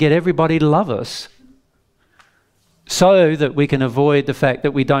trying to get everybody to love us so that we can avoid the fact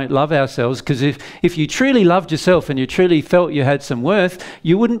that we don't love ourselves. Because if you truly loved yourself and you truly felt you had some worth,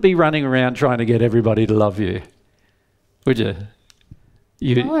 you wouldn't be running around trying to get everybody to love you, would you?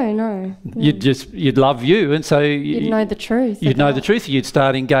 No. You'd love you, and so you'd know the truth. You'd know the truth. You'd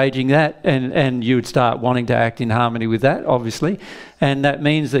start engaging that, and you would start wanting to act in harmony with that, obviously. And that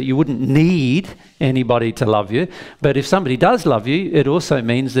means that you wouldn't need anybody to love you. But if somebody does love you, it also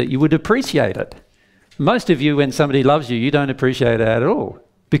means that you would appreciate it. Most of you, when somebody loves you, you don't appreciate it at all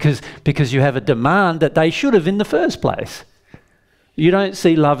because you have a demand that they should have in the first place. You don't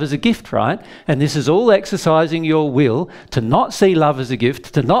see love as a gift, right? And this is all exercising your will to not see love as a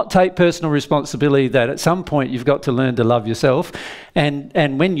gift, to not take personal responsibility that at some point you've got to learn to love yourself.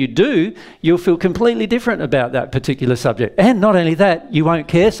 And when you do, you'll feel completely different about that particular subject. And not only that, you won't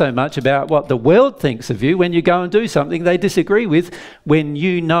care so much about what the world thinks of you when you go and do something they disagree with, when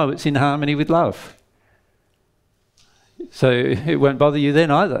you know it's in harmony with love. So it won't bother you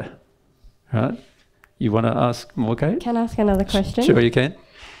then either, right? You want to ask more, Kate? Can I ask another question? Sure, you can.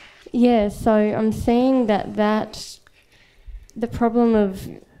 Yeah, so I'm seeing that the problem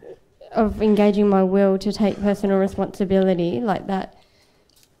of engaging my will to take personal responsibility, like that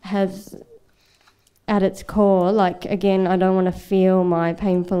has at its core, like, again, I don't want to feel my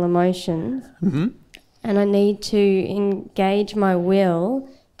painful emotions. Mm-hmm. And I need to engage my will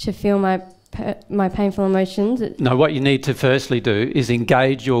to feel my painful emotions. No, what you need to firstly do is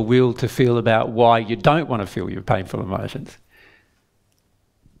engage your will to feel about why you don't want to feel your painful emotions.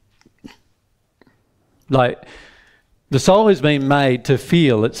 Like, the soul has been made to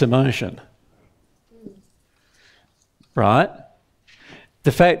feel its emotion, right?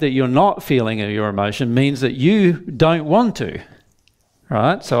 The fact that you're not feeling your emotion means that you don't want to,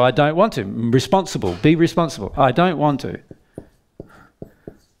 right? So I don't want to. Responsible. Be responsible. I don't want to.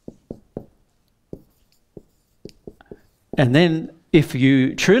 And then if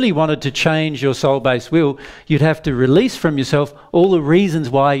you truly wanted to change your soul-based will, you'd have to release from yourself all the reasons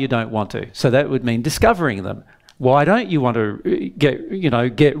why you don't want to. So that would mean discovering them. Why don't you want to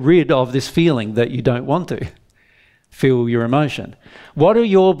get rid of this feeling that you don't want to feel your emotion? What are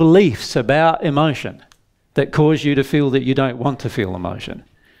your beliefs about emotion that cause you to feel that you don't want to feel emotion?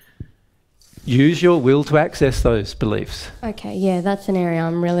 Use your will to access those beliefs. Okay, yeah, that's an area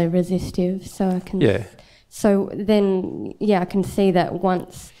I'm really resistive, so I can... Yeah. So then, yeah, I can see that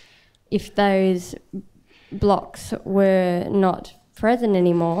once, if those blocks were not present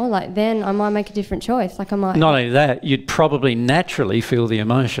anymore, like, then I might make a different choice. Like, I might... Not only that, you'd probably naturally feel the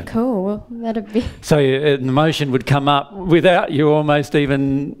emotion. Cool, well, that'd be... So an emotion would come up without you almost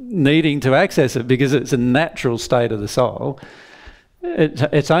even needing to access it, because it's a natural state of the soul.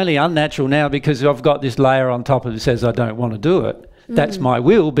 It's only unnatural now because I've got this layer on top of it that says I don't want to do it. That's my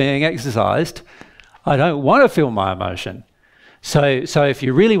will being exercised. I don't want to feel my emotion. So if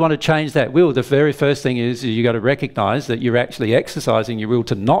you really want to change that will, the very first thing is you got to recognise that you're actually exercising your will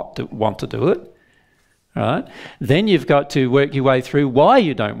to not want to do it. Right? Then you've got to work your way through why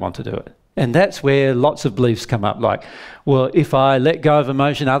you don't want to do it. And that's where lots of beliefs come up, like, well, if I let go of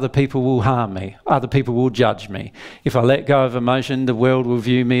emotion, other people will harm me. Other people will judge me. If I let go of emotion, the world will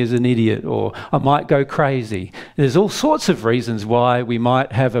view me as an idiot, or I might go crazy. There's all sorts of reasons why we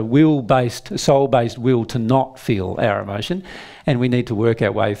might have a will-based, soul-based will to not feel our emotion, and we need to work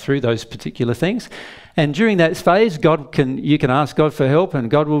our way through those particular things. And during that phase, you can ask God for help,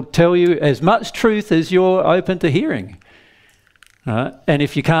 and God will tell you as much truth as you're open to hearing. And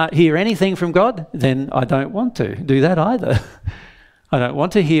if you can't hear anything from God, then I don't want to do that either. I don't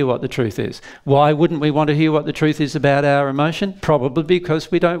want to hear what the truth is. Why wouldn't we want to hear what the truth is about our emotion? Probably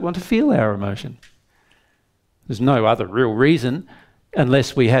because we don't want to feel our emotion. There's no other real reason,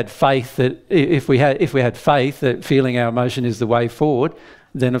 unless we had faith that if we had faith that feeling our emotion is the way forward,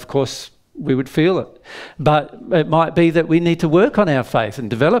 then of course we would feel it. But it might be that we need to work on our faith and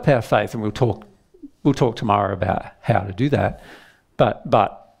develop our faith, and we'll talk tomorrow about how to do that.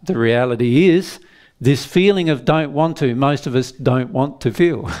 But the reality is, this feeling of don't want to, most of us don't want to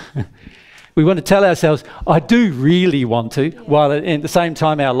feel. We want to tell ourselves, I do really want to, while at the same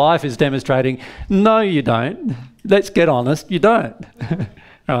time our life is demonstrating, no, you don't. Let's get honest, you don't.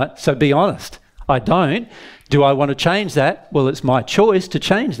 All right, so be honest. I don't. Do I want to change that? Well, it's my choice to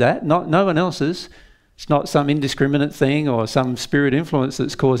change that, not no one else's. It's not some indiscriminate thing or some spirit influence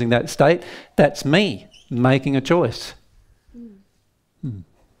that's causing that state. That's me making a choice.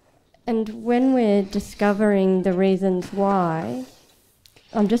 And when we're discovering the reasons why,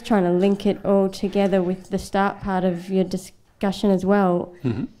 I'm just trying to link it all together with the start part of your discussion as well.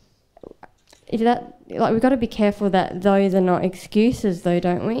 Mm-hmm. Is that, like, we've got to be careful that those are not excuses, though,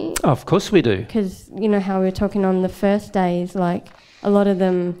 don't we? Oh, of course we do. Because you know how we were talking on the first days, like, a lot of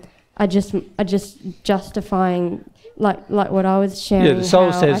them are just justifying, like what I was sharing. Yeah, the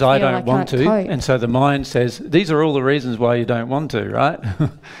soul says I don't want to, cope. and so the mind says these are all the reasons why you don't want to, right?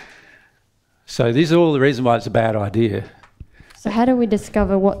 So these are all the reasons why it's a bad idea. So how do we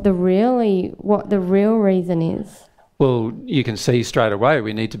discover what the real reason is? Well, you can see straight away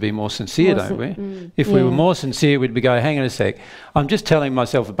we need to be more sincere, don't we? If we were more sincere, we'd be going, hang on a sec, I'm just telling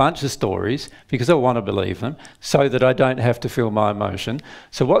myself a bunch of stories because I want to believe them so that I don't have to feel my emotion.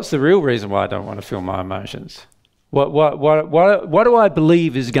 So what's the real reason why I don't want to feel my emotions? What do I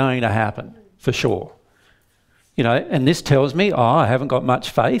believe is going to happen for sure? You know, and this tells me, I haven't got much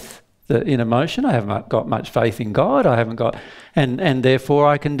faith in emotion. I haven't got much faith in God. I haven't got, and therefore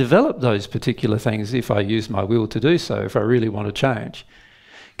I can develop those particular things if I use my will to do so, if I really want to change.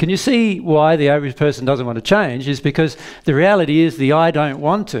 Can you see why the average person doesn't want to change? Is because the reality is the I don't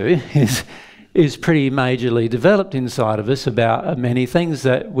want to is pretty majorly developed inside of us about many things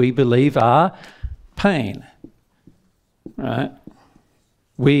that we believe are pain. Right?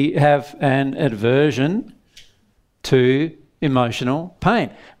 We have an aversion to emotional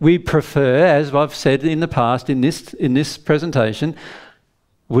pain. We prefer, as I've said in the past in this presentation,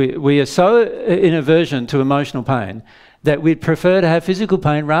 we are so in aversion to emotional pain that we'd prefer to have physical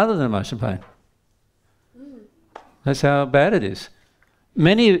pain rather than emotional pain. That's how bad it is.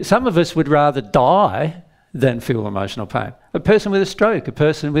 Some of us would rather die than feel emotional pain. A person with a stroke, a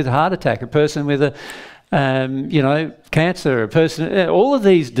person with a heart attack, a person with a cancer, a person, all of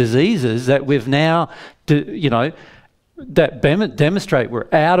these diseases that we've now, that demonstrate we're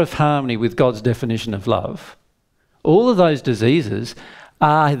out of harmony with God's definition of love. All of those diseases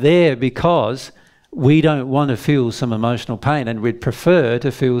are there because we don't want to feel some emotional pain, and we'd prefer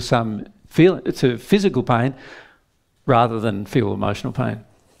to feel physical pain rather than feel emotional pain.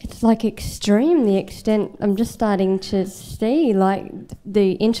 It's like extreme, the extent I'm just starting to see, like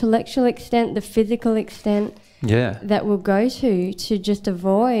the intellectual extent, the physical extent that we'll go to just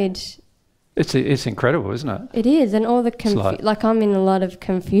avoid. It's incredible, isn't it? It is, and all the like I'm in a lot of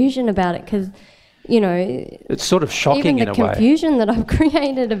confusion about it because, it's sort of shocking in a way. Even the confusion that I've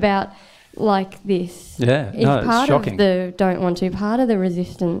created about like this is part of the don't want to, part of the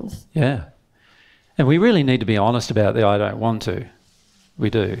resistance. Yeah. And we really need to be honest about the I don't want to. We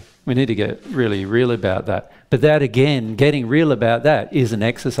do. We need to get really real about that. But that again, getting real about that is an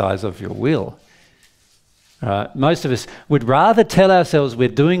exercise of your will. Most of us would rather tell ourselves we're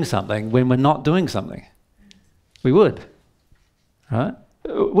doing something when we're not doing something. We would. Right?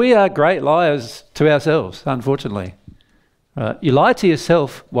 We are great liars to ourselves, unfortunately. You lie to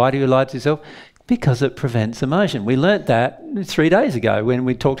yourself. Why do you lie to yourself? Because it prevents emotion. We learnt that 3 days ago when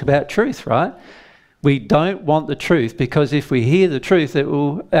we talked about truth, right? We don't want the truth because if we hear the truth, it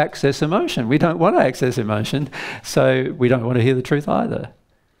will access emotion. We don't want to access emotion, so we don't want to hear the truth either.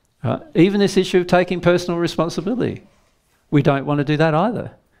 Right? Even this issue of taking personal responsibility, we don't want to do that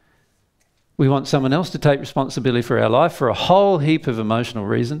either. We want someone else to take responsibility for our life for a whole heap of emotional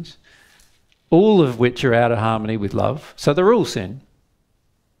reasons, all of which are out of harmony with love. So they're all sin.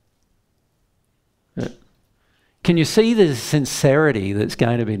 Yeah. Can you see the sincerity that's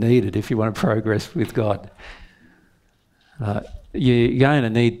going to be needed if you want to progress with God? You're going to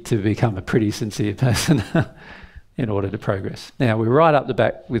need to become a pretty sincere person in order to progress. Now, we're right up the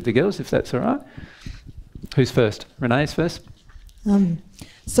back with the girls, if that's all right. Who's first? Renee's first.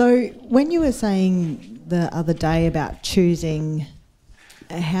 So when you were saying the other day about choosing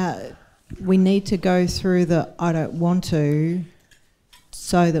how we need to go through the I don't want to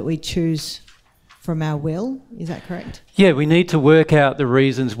so that we choose from our will, is that correct? Yeah, we need to work out the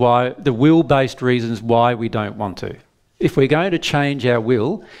reasons why, the will-based reasons why we don't want to. If we're going to change our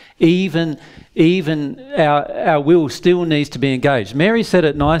will, even our will still needs to be engaged. Mary said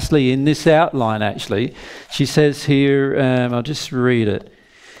it nicely in this outline, actually. She says here, I'll just read it.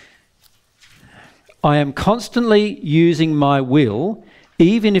 I am constantly using my will,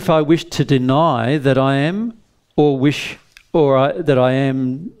 even if I wish to deny that I am, or that I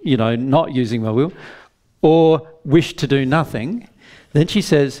am, not using my will, or wish to do nothing. Then she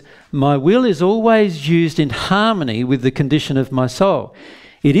says, my will is always used in harmony with the condition of my soul.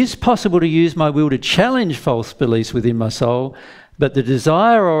 It is possible to use my will to challenge false beliefs within my soul, but the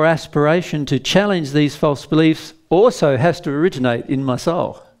desire or aspiration to challenge these false beliefs also has to originate in my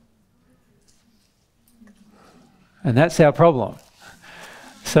soul. And that's our problem.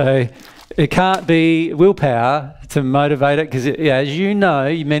 So it can't be willpower to motivate it because, as you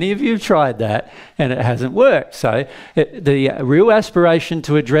know, many of you have tried that and it hasn't worked. So the real aspiration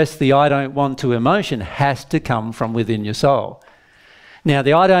to address the I don't want to emotion has to come from within your soul. Now,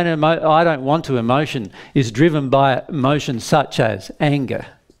 the I don't want to emotion is driven by emotions such as anger.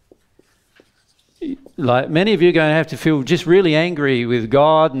 Like many of you are going to have to feel just really angry with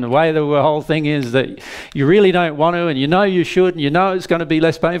God, and the way the whole thing is that you really don't want to, and you know you should, and you know it's going to be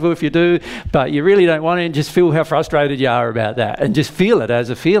less painful if you do, but you really don't want to, and just feel how frustrated you are about that, and just feel it as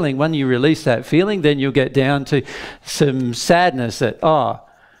a feeling. When you release that feeling, then you'll get down to some sadness that, I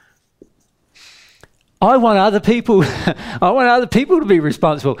want other people to be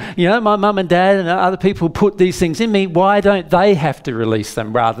responsible. My mum and dad and other people put these things in me. Why don't they have to release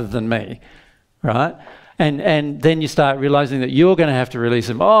them rather than me? Right? And then you start realising that you're going to have to release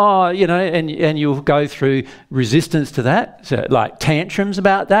them. Oh, you know, and you'll go through resistance to that, so like tantrums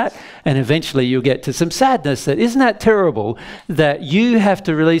about that, and eventually you'll get to some sadness that, isn't that terrible that you have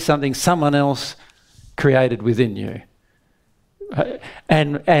to release something someone else created within you?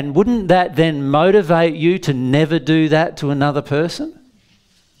 And wouldn't that then motivate you to never do that to another person?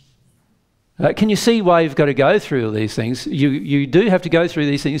 Can you see why you've got to go through all these things? You do have to go through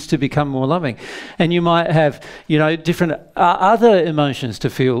these things to become more loving. And you might have, you know, different other emotions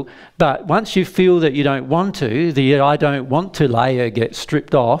to feel, but once you feel that you don't want to, the I don't want to layer gets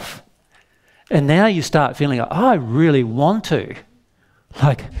stripped off, and now you start feeling like, oh, I really want to.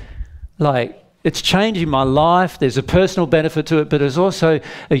 Like it's changing my life. There's a personal benefit to it, but there's also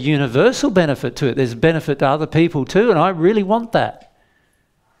a universal benefit to it. There's a benefit to other people too, and I really want that.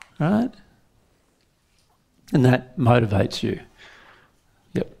 Right? And that motivates you.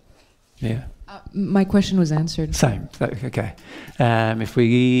 Yep. Yeah. My question was answered. Same. Okay. If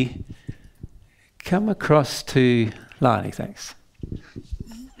we come across to Lani, thanks.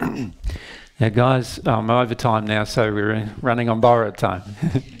 Now, guys, I'm over time now, so we're running on borrowed time.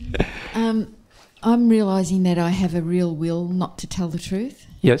 I'm realising that I have a real will not to tell the truth.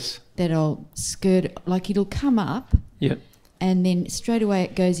 Yes. That I'll skirt, like it'll come up. Yep. And then straight away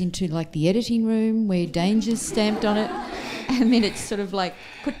it goes into like the editing room where danger's stamped on it, and then it's sort of like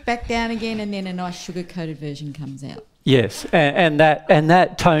put back down again, and then a nice sugar-coated version comes out. Yes, and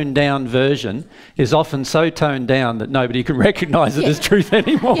that toned down version is often so toned down that nobody can recognise it as truth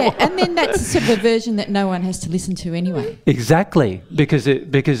anymore. Yeah, and then that's sort of a version that no one has to listen to anyway. Exactly, because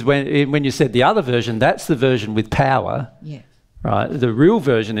when you said the other version, that's the version with power. Yeah. Right, the real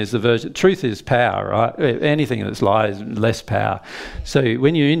version is the version. Truth is power, right? Anything that's lie is less power. So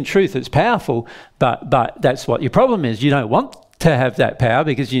when you're in truth, it's powerful, but that's what your problem is. You don't want to have that power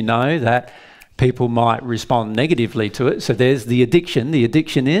because you know that people might respond negatively to it. So there's the addiction. The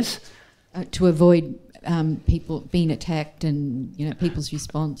addiction is to avoid people being attacked and people's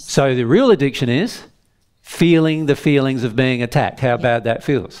response. So the real addiction is feeling the feelings of being attacked, how bad that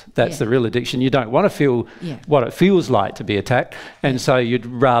feels. That's the real addiction. You don't want to feel what it feels like to be attacked, and so you'd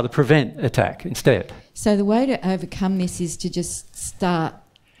rather prevent attack instead. So the way to overcome this is to just start,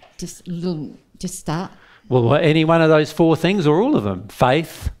 just start. Well, any one of those four things or all of them: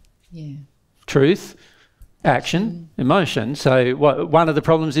 faith, truth, action, emotion. So one of the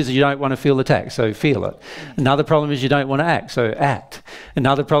problems is you don't want to feel attacked, so feel it. Another problem is you don't want to act, so act.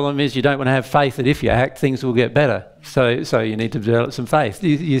 Another problem is you don't want to have faith that if you act, things will get better. So you need to develop some faith.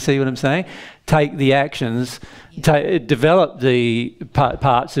 You see what I'm saying? Take the actions, develop the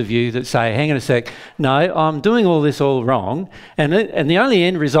parts of you that say, hang on a sec, no, I'm doing all this all wrong, and the only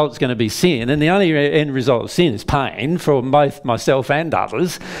end result is going to be sin, and the only end result of sin is pain for both myself and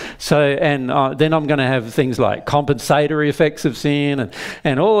others. So, and then I'm going to have things like compensatory effects of sin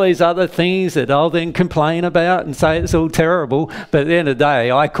and all these other things that I'll then complain about and say it's all terrible, but at the end of the day,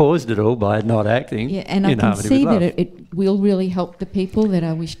 I caused it all by not acting. Yeah, and I can see that it will really help the people that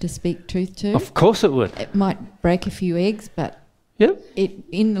I wish to speak truth to. Of course it would. It might break a few eggs, but it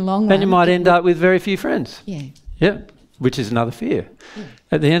in the long run... And you might end up with very few friends. Yeah. Yep, which is another fear. Yeah.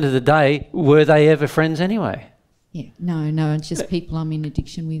 At the end of the day, were they ever friends anyway? Yeah, no, it's just people I'm in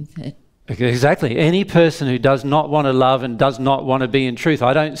addiction with. Okay, exactly. Any person who does not want to love and does not want to be in truth,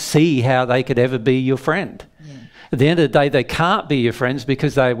 I don't see how they could ever be your friend. At the end of the day, they can't be your friends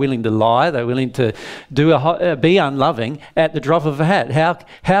because they're willing to lie, they're willing to be unloving at the drop of a hat.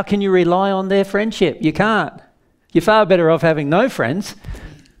 How can you rely on their friendship? You can't. You're far better off having no friends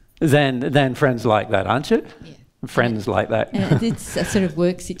than friends like that, aren't you? Yeah. Friends like that. And it's a sort of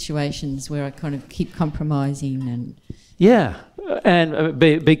work situations where I kind of keep compromising and... Yeah, and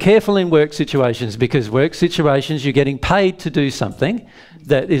be careful in work situations, because work situations you're getting paid to do something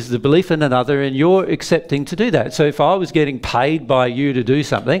that is the belief in another, and you're accepting to do that. So if I was getting paid by you to do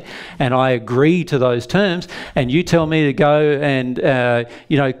something and I agree to those terms, and you tell me to go and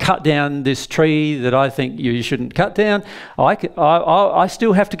cut down this tree that I think you shouldn't cut down, I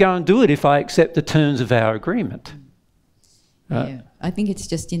still have to go and do it if I accept the terms of our agreement. Yeah, I think it's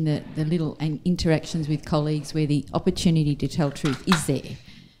just in the little interactions with colleagues where the opportunity to tell truth is there,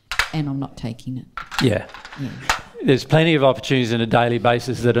 and I'm not taking it. Yeah. There's plenty of opportunities on a daily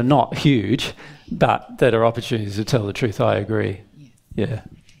basis that are not huge, but that are opportunities to tell the truth. I agree. Yeah.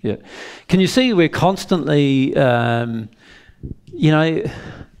 Can you see we're constantly, we're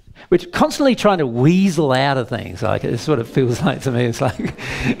constantly trying to weasel out of things. Like, it's what it feels like to me. It's like,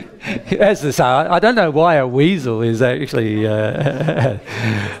 as they say, I don't know why a weasel is actually,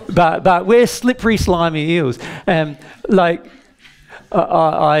 but we're slippery, slimy eels.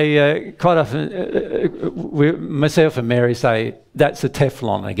 I quite often, myself and Mary say, that's a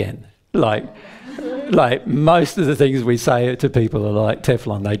Teflon again. Like most of the things we say to people are like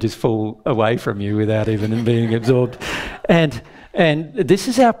Teflon. They just fall away from you without even being absorbed. And this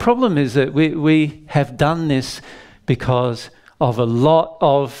is our problem, is that we have done this because of a lot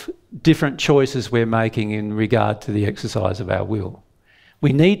of different choices we're making in regard to the exercise of our will.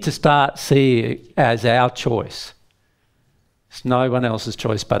 We need to start seeing it as our choice. It's no one else's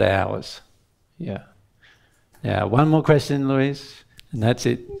choice but ours. Yeah. Now, one more question, Louise, and that's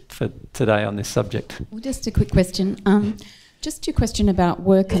it for today on this subject. Well, just a quick question. Just your question about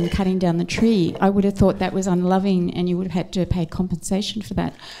work and cutting down the tree. I would have thought that was unloving and you would have had to pay compensation for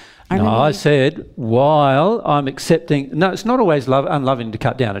that. I said, while I'm accepting... No, it's not always unloving to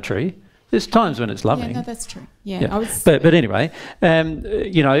cut down a tree. There's times when it's loving. Yeah, no, that's true. Yeah. But anyway,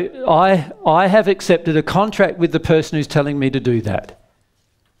 you know, I have accepted a contract with the person who's telling me to do that.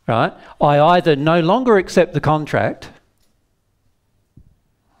 Right? I either no longer accept the contract,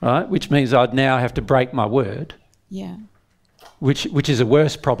 right, which means I'd now have to break my word. Yeah. Which is a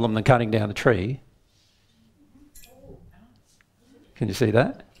worse problem than cutting down the tree. Can you see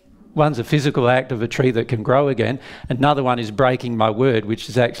that? One's a physical act of a tree that can grow again. Another one is breaking my word, which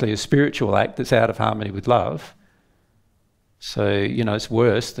is actually a spiritual act that's out of harmony with love. So, you know, it's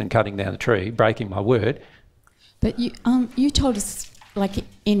worse than cutting down the tree, breaking my word. But you told us, like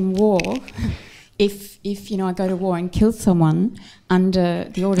in war, if you know, I go to war and kill someone under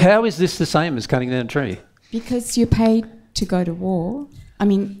the order... How is this the same as cutting down a tree? Because you're paid to go to war. I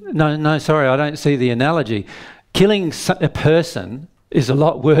mean... No, sorry, I don't see the analogy. Killing a person is a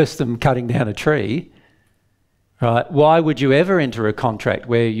lot worse than cutting down a tree, right? Why would you ever enter a contract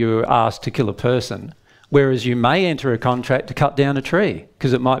where you're asked to kill a person, whereas you may enter a contract to cut down a tree,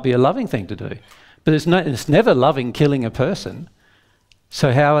 because it might be a loving thing to do. But it's never loving killing a person.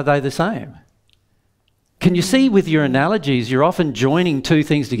 So how are they the same? Can you see with your analogies, you're often joining two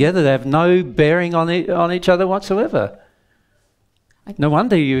things together. They have no bearing on each other whatsoever. No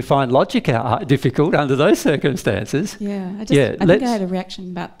wonder you find logic difficult under those circumstances. Yeah, I think I had a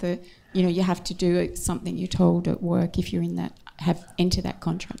reaction about you know, you have to do something you're told at work if you're in that, enter that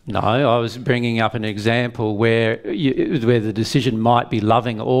contract. No, I was bringing up an example where the decision might be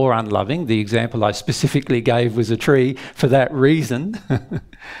loving or unloving. The example I specifically gave was a tree for that reason.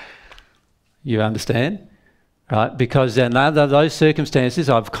 You understand? Right? Because in under those circumstances,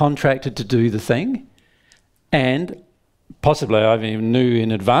 I've contracted to do the thing, and possibly I even knew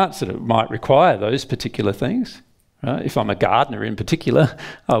in advance that it might require those particular things. Right? If I'm a gardener in particular,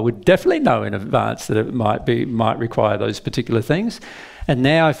 I would definitely know in advance that it might require those particular things. And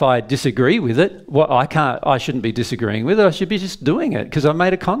now if I disagree with it, I shouldn't be disagreeing with it, I should be just doing it, because I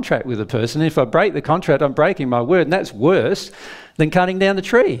made a contract with a person. If I break the contract, I'm breaking my word, and that's worse than cutting down the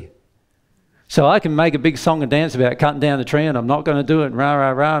tree. So I can make a big song and dance about cutting down the tree and I'm not going to do it, and rah, rah,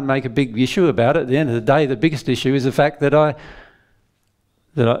 rah, and make a big issue about it. At the end of the day, the biggest issue is the fact that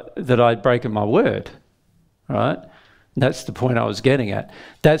I'd broken my word, right? And that's the point I was getting at.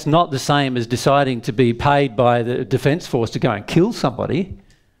 That's not the same as deciding to be paid by the Defence Force to go and kill somebody.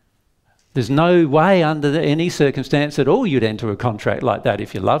 There's no way under any circumstance at all you'd enter a contract like that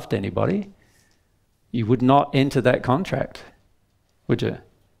if you loved anybody. You would not enter that contract, would you?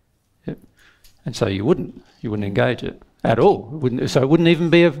 And so you wouldn't engage it at all. So it wouldn't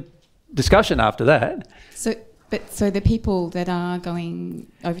even be a discussion after that. So the people that are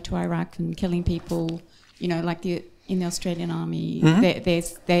going over to Iraq and killing people, you know, like in the Australian Army,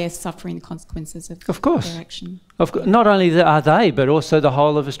 they're suffering the consequences of their action. Of course. Not only are they, but also the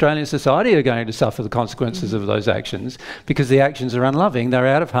whole of Australian society are going to suffer the consequences of those actions, because the actions are unloving. They're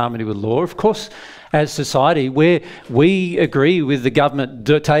out of harmony with law. Of course, as society, we agree with the government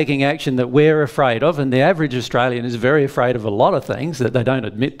taking action that we're afraid of, and the average Australian is very afraid of a lot of things that they don't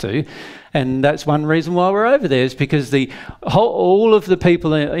admit to, and that's one reason why we're over there, is because all of the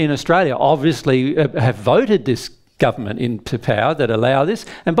people in Australia obviously have voted this government into power that allow this.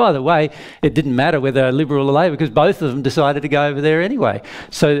 And by the way, it didn't matter whether they're Liberal or Labor, because both of them decided to go over there anyway.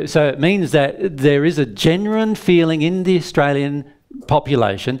 So it means that there is a genuine feeling in the Australian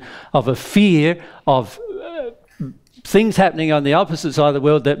population of a fear of things happening on the opposite side of the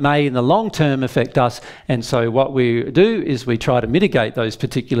world that may in the long term affect us. And so what we do is we try to mitigate those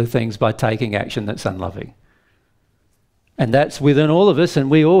particular things by taking action that's unloving. And that's within all of us, and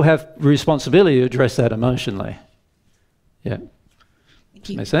we all have responsibility to address that emotionally. Yeah.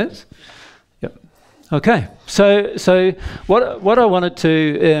 Make sense? Yep. Okay, so what I wanted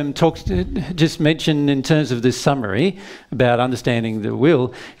to just mention in terms of this summary about understanding the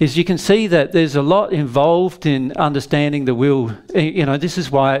will is you can see that there's a lot involved in understanding the will. You know, this is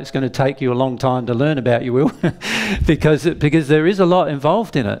why it's going to take you a long time to learn about your will because there is a lot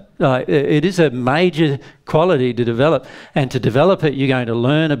involved in it. It is a major quality to develop, and to develop it you're going to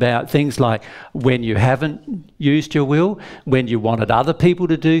learn about things like when you haven't used your will, when you wanted other people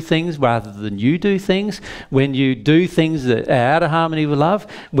to do things rather than you do things, when you do things that are out of harmony with love,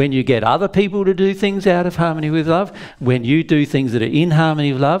 when you get other people to do things out of harmony with love, when you do things that are in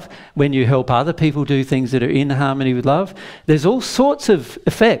harmony with love, when you help other people do things that are in harmony with love. There's all sorts of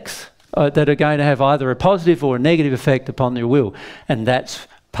effects that are going to have either a positive or a negative effect upon your will, and that's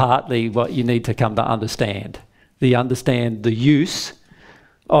partly what you need to come to understand. Understand the use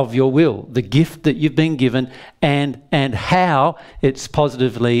of your will, the gift that you've been given, and how it's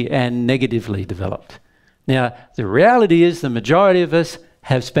positively and negatively developed. Now, the reality is the majority of us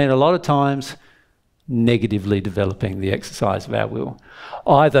have spent a lot of times negatively developing the exercise of our will,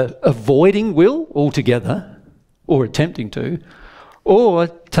 either avoiding will altogether or attempting to, or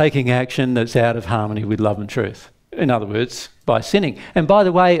taking action that's out of harmony with love and truth. In other words, by sinning. And by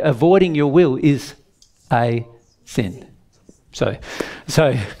the way, avoiding your will is a sin. So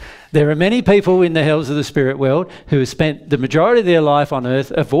there are many people in the hells of the spirit world who have spent the majority of their life on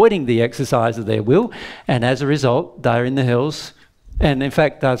earth avoiding the exercise of their will, and as a result, they're in the hells, and in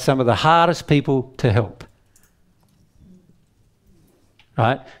fact, they're some of the hardest people to help.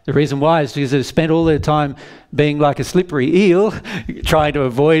 Right? The reason why is because they've spent all their time being like a slippery eel, trying to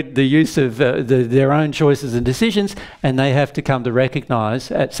avoid the use of their own choices and decisions, and they have to come to recognise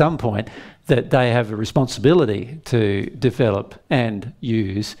at some point that they have a responsibility to develop and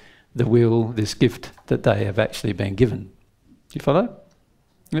use the will, this gift that they have actually been given. Do you follow?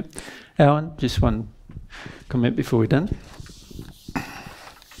 Yep. Alan, just one comment before we're done.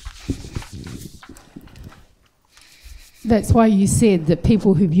 That's why you said that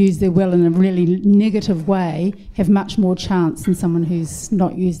people who've used their will in a really negative way have much more chance than someone who's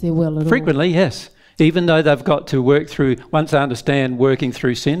not used their will at all. Frequently, yes. Even though they've got to work through, once they understand working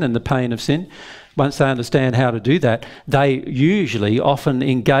through sin and the pain of sin, once they understand how to do that, they usually often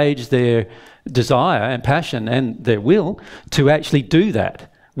engage their desire and passion and their will to actually do that.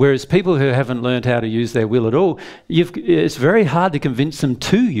 Whereas people who haven't learned how to use their will at all, it's very hard to convince them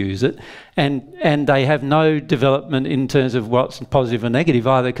to use it, and they have no development in terms of what's positive or negative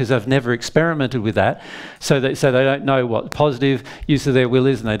either, because they've never experimented with that. So they don't know what positive use of their will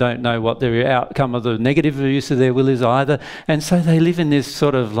is, and they don't know what the outcome of the negative use of their will is either. And so they live in this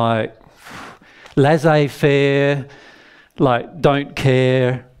sort of like laissez-faire, like don't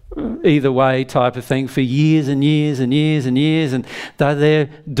care, either way type of thing for years and years and years and years, and they're there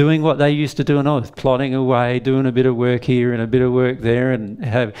doing what they used to do and all, plodding away, doing a bit of work here and a bit of work there, and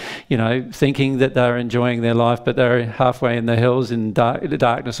have, you know, thinking that they're enjoying their life, but they're halfway in the hells in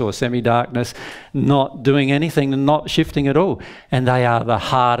darkness or semi-darkness, not doing anything and not shifting at all. And they are the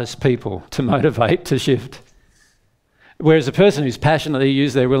hardest people to motivate to shift. Whereas a person who's passionately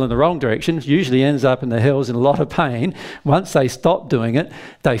used their will in the wrong direction usually ends up in the hells in a lot of pain. Once they stop doing it,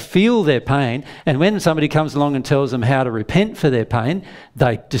 they feel their pain, and when somebody comes along and tells them how to repent for their pain,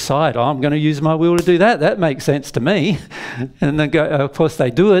 they decide, oh, I'm going to use my will to do that. That makes sense to me. And then of course they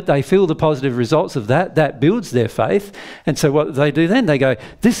do it. They feel the positive results of that. That builds their faith. And so what they do then, they go,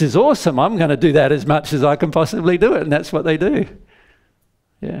 this is awesome. I'm going to do that as much as I can possibly do it. And that's what they do.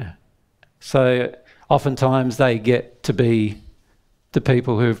 Yeah. So oftentimes they get to be the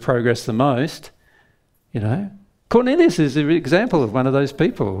people who have progressed the most, you know. Cornelius is an example of one of those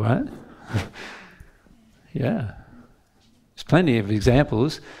people, right? Yeah. There's plenty of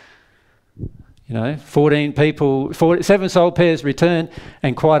examples. You know, 14 people, 7 soul pairs returned,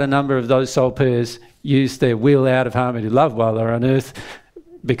 and quite a number of those soul pairs used their will out of harmony to love while they were on earth,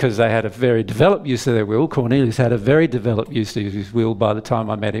 because they had a very developed use of their will. Cornelius had a very developed use of his will by the time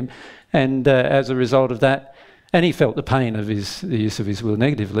I met him. And as a result of that, and he felt the pain of the use of his will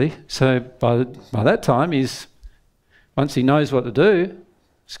negatively. So by that time, once he knows what to do,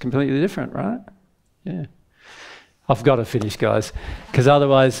 it's completely different, right? Yeah. I've got to finish, guys, because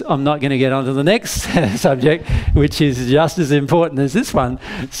otherwise I'm not going to get on to the next subject, which is just as important as this one.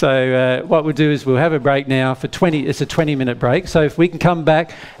 So what we'll do is we'll have a break now for 20. It's a 20-minute break. So if we can come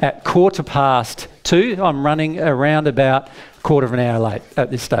back at 2:15. I'm running around about a quarter of an hour late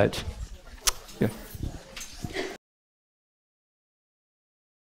at this stage.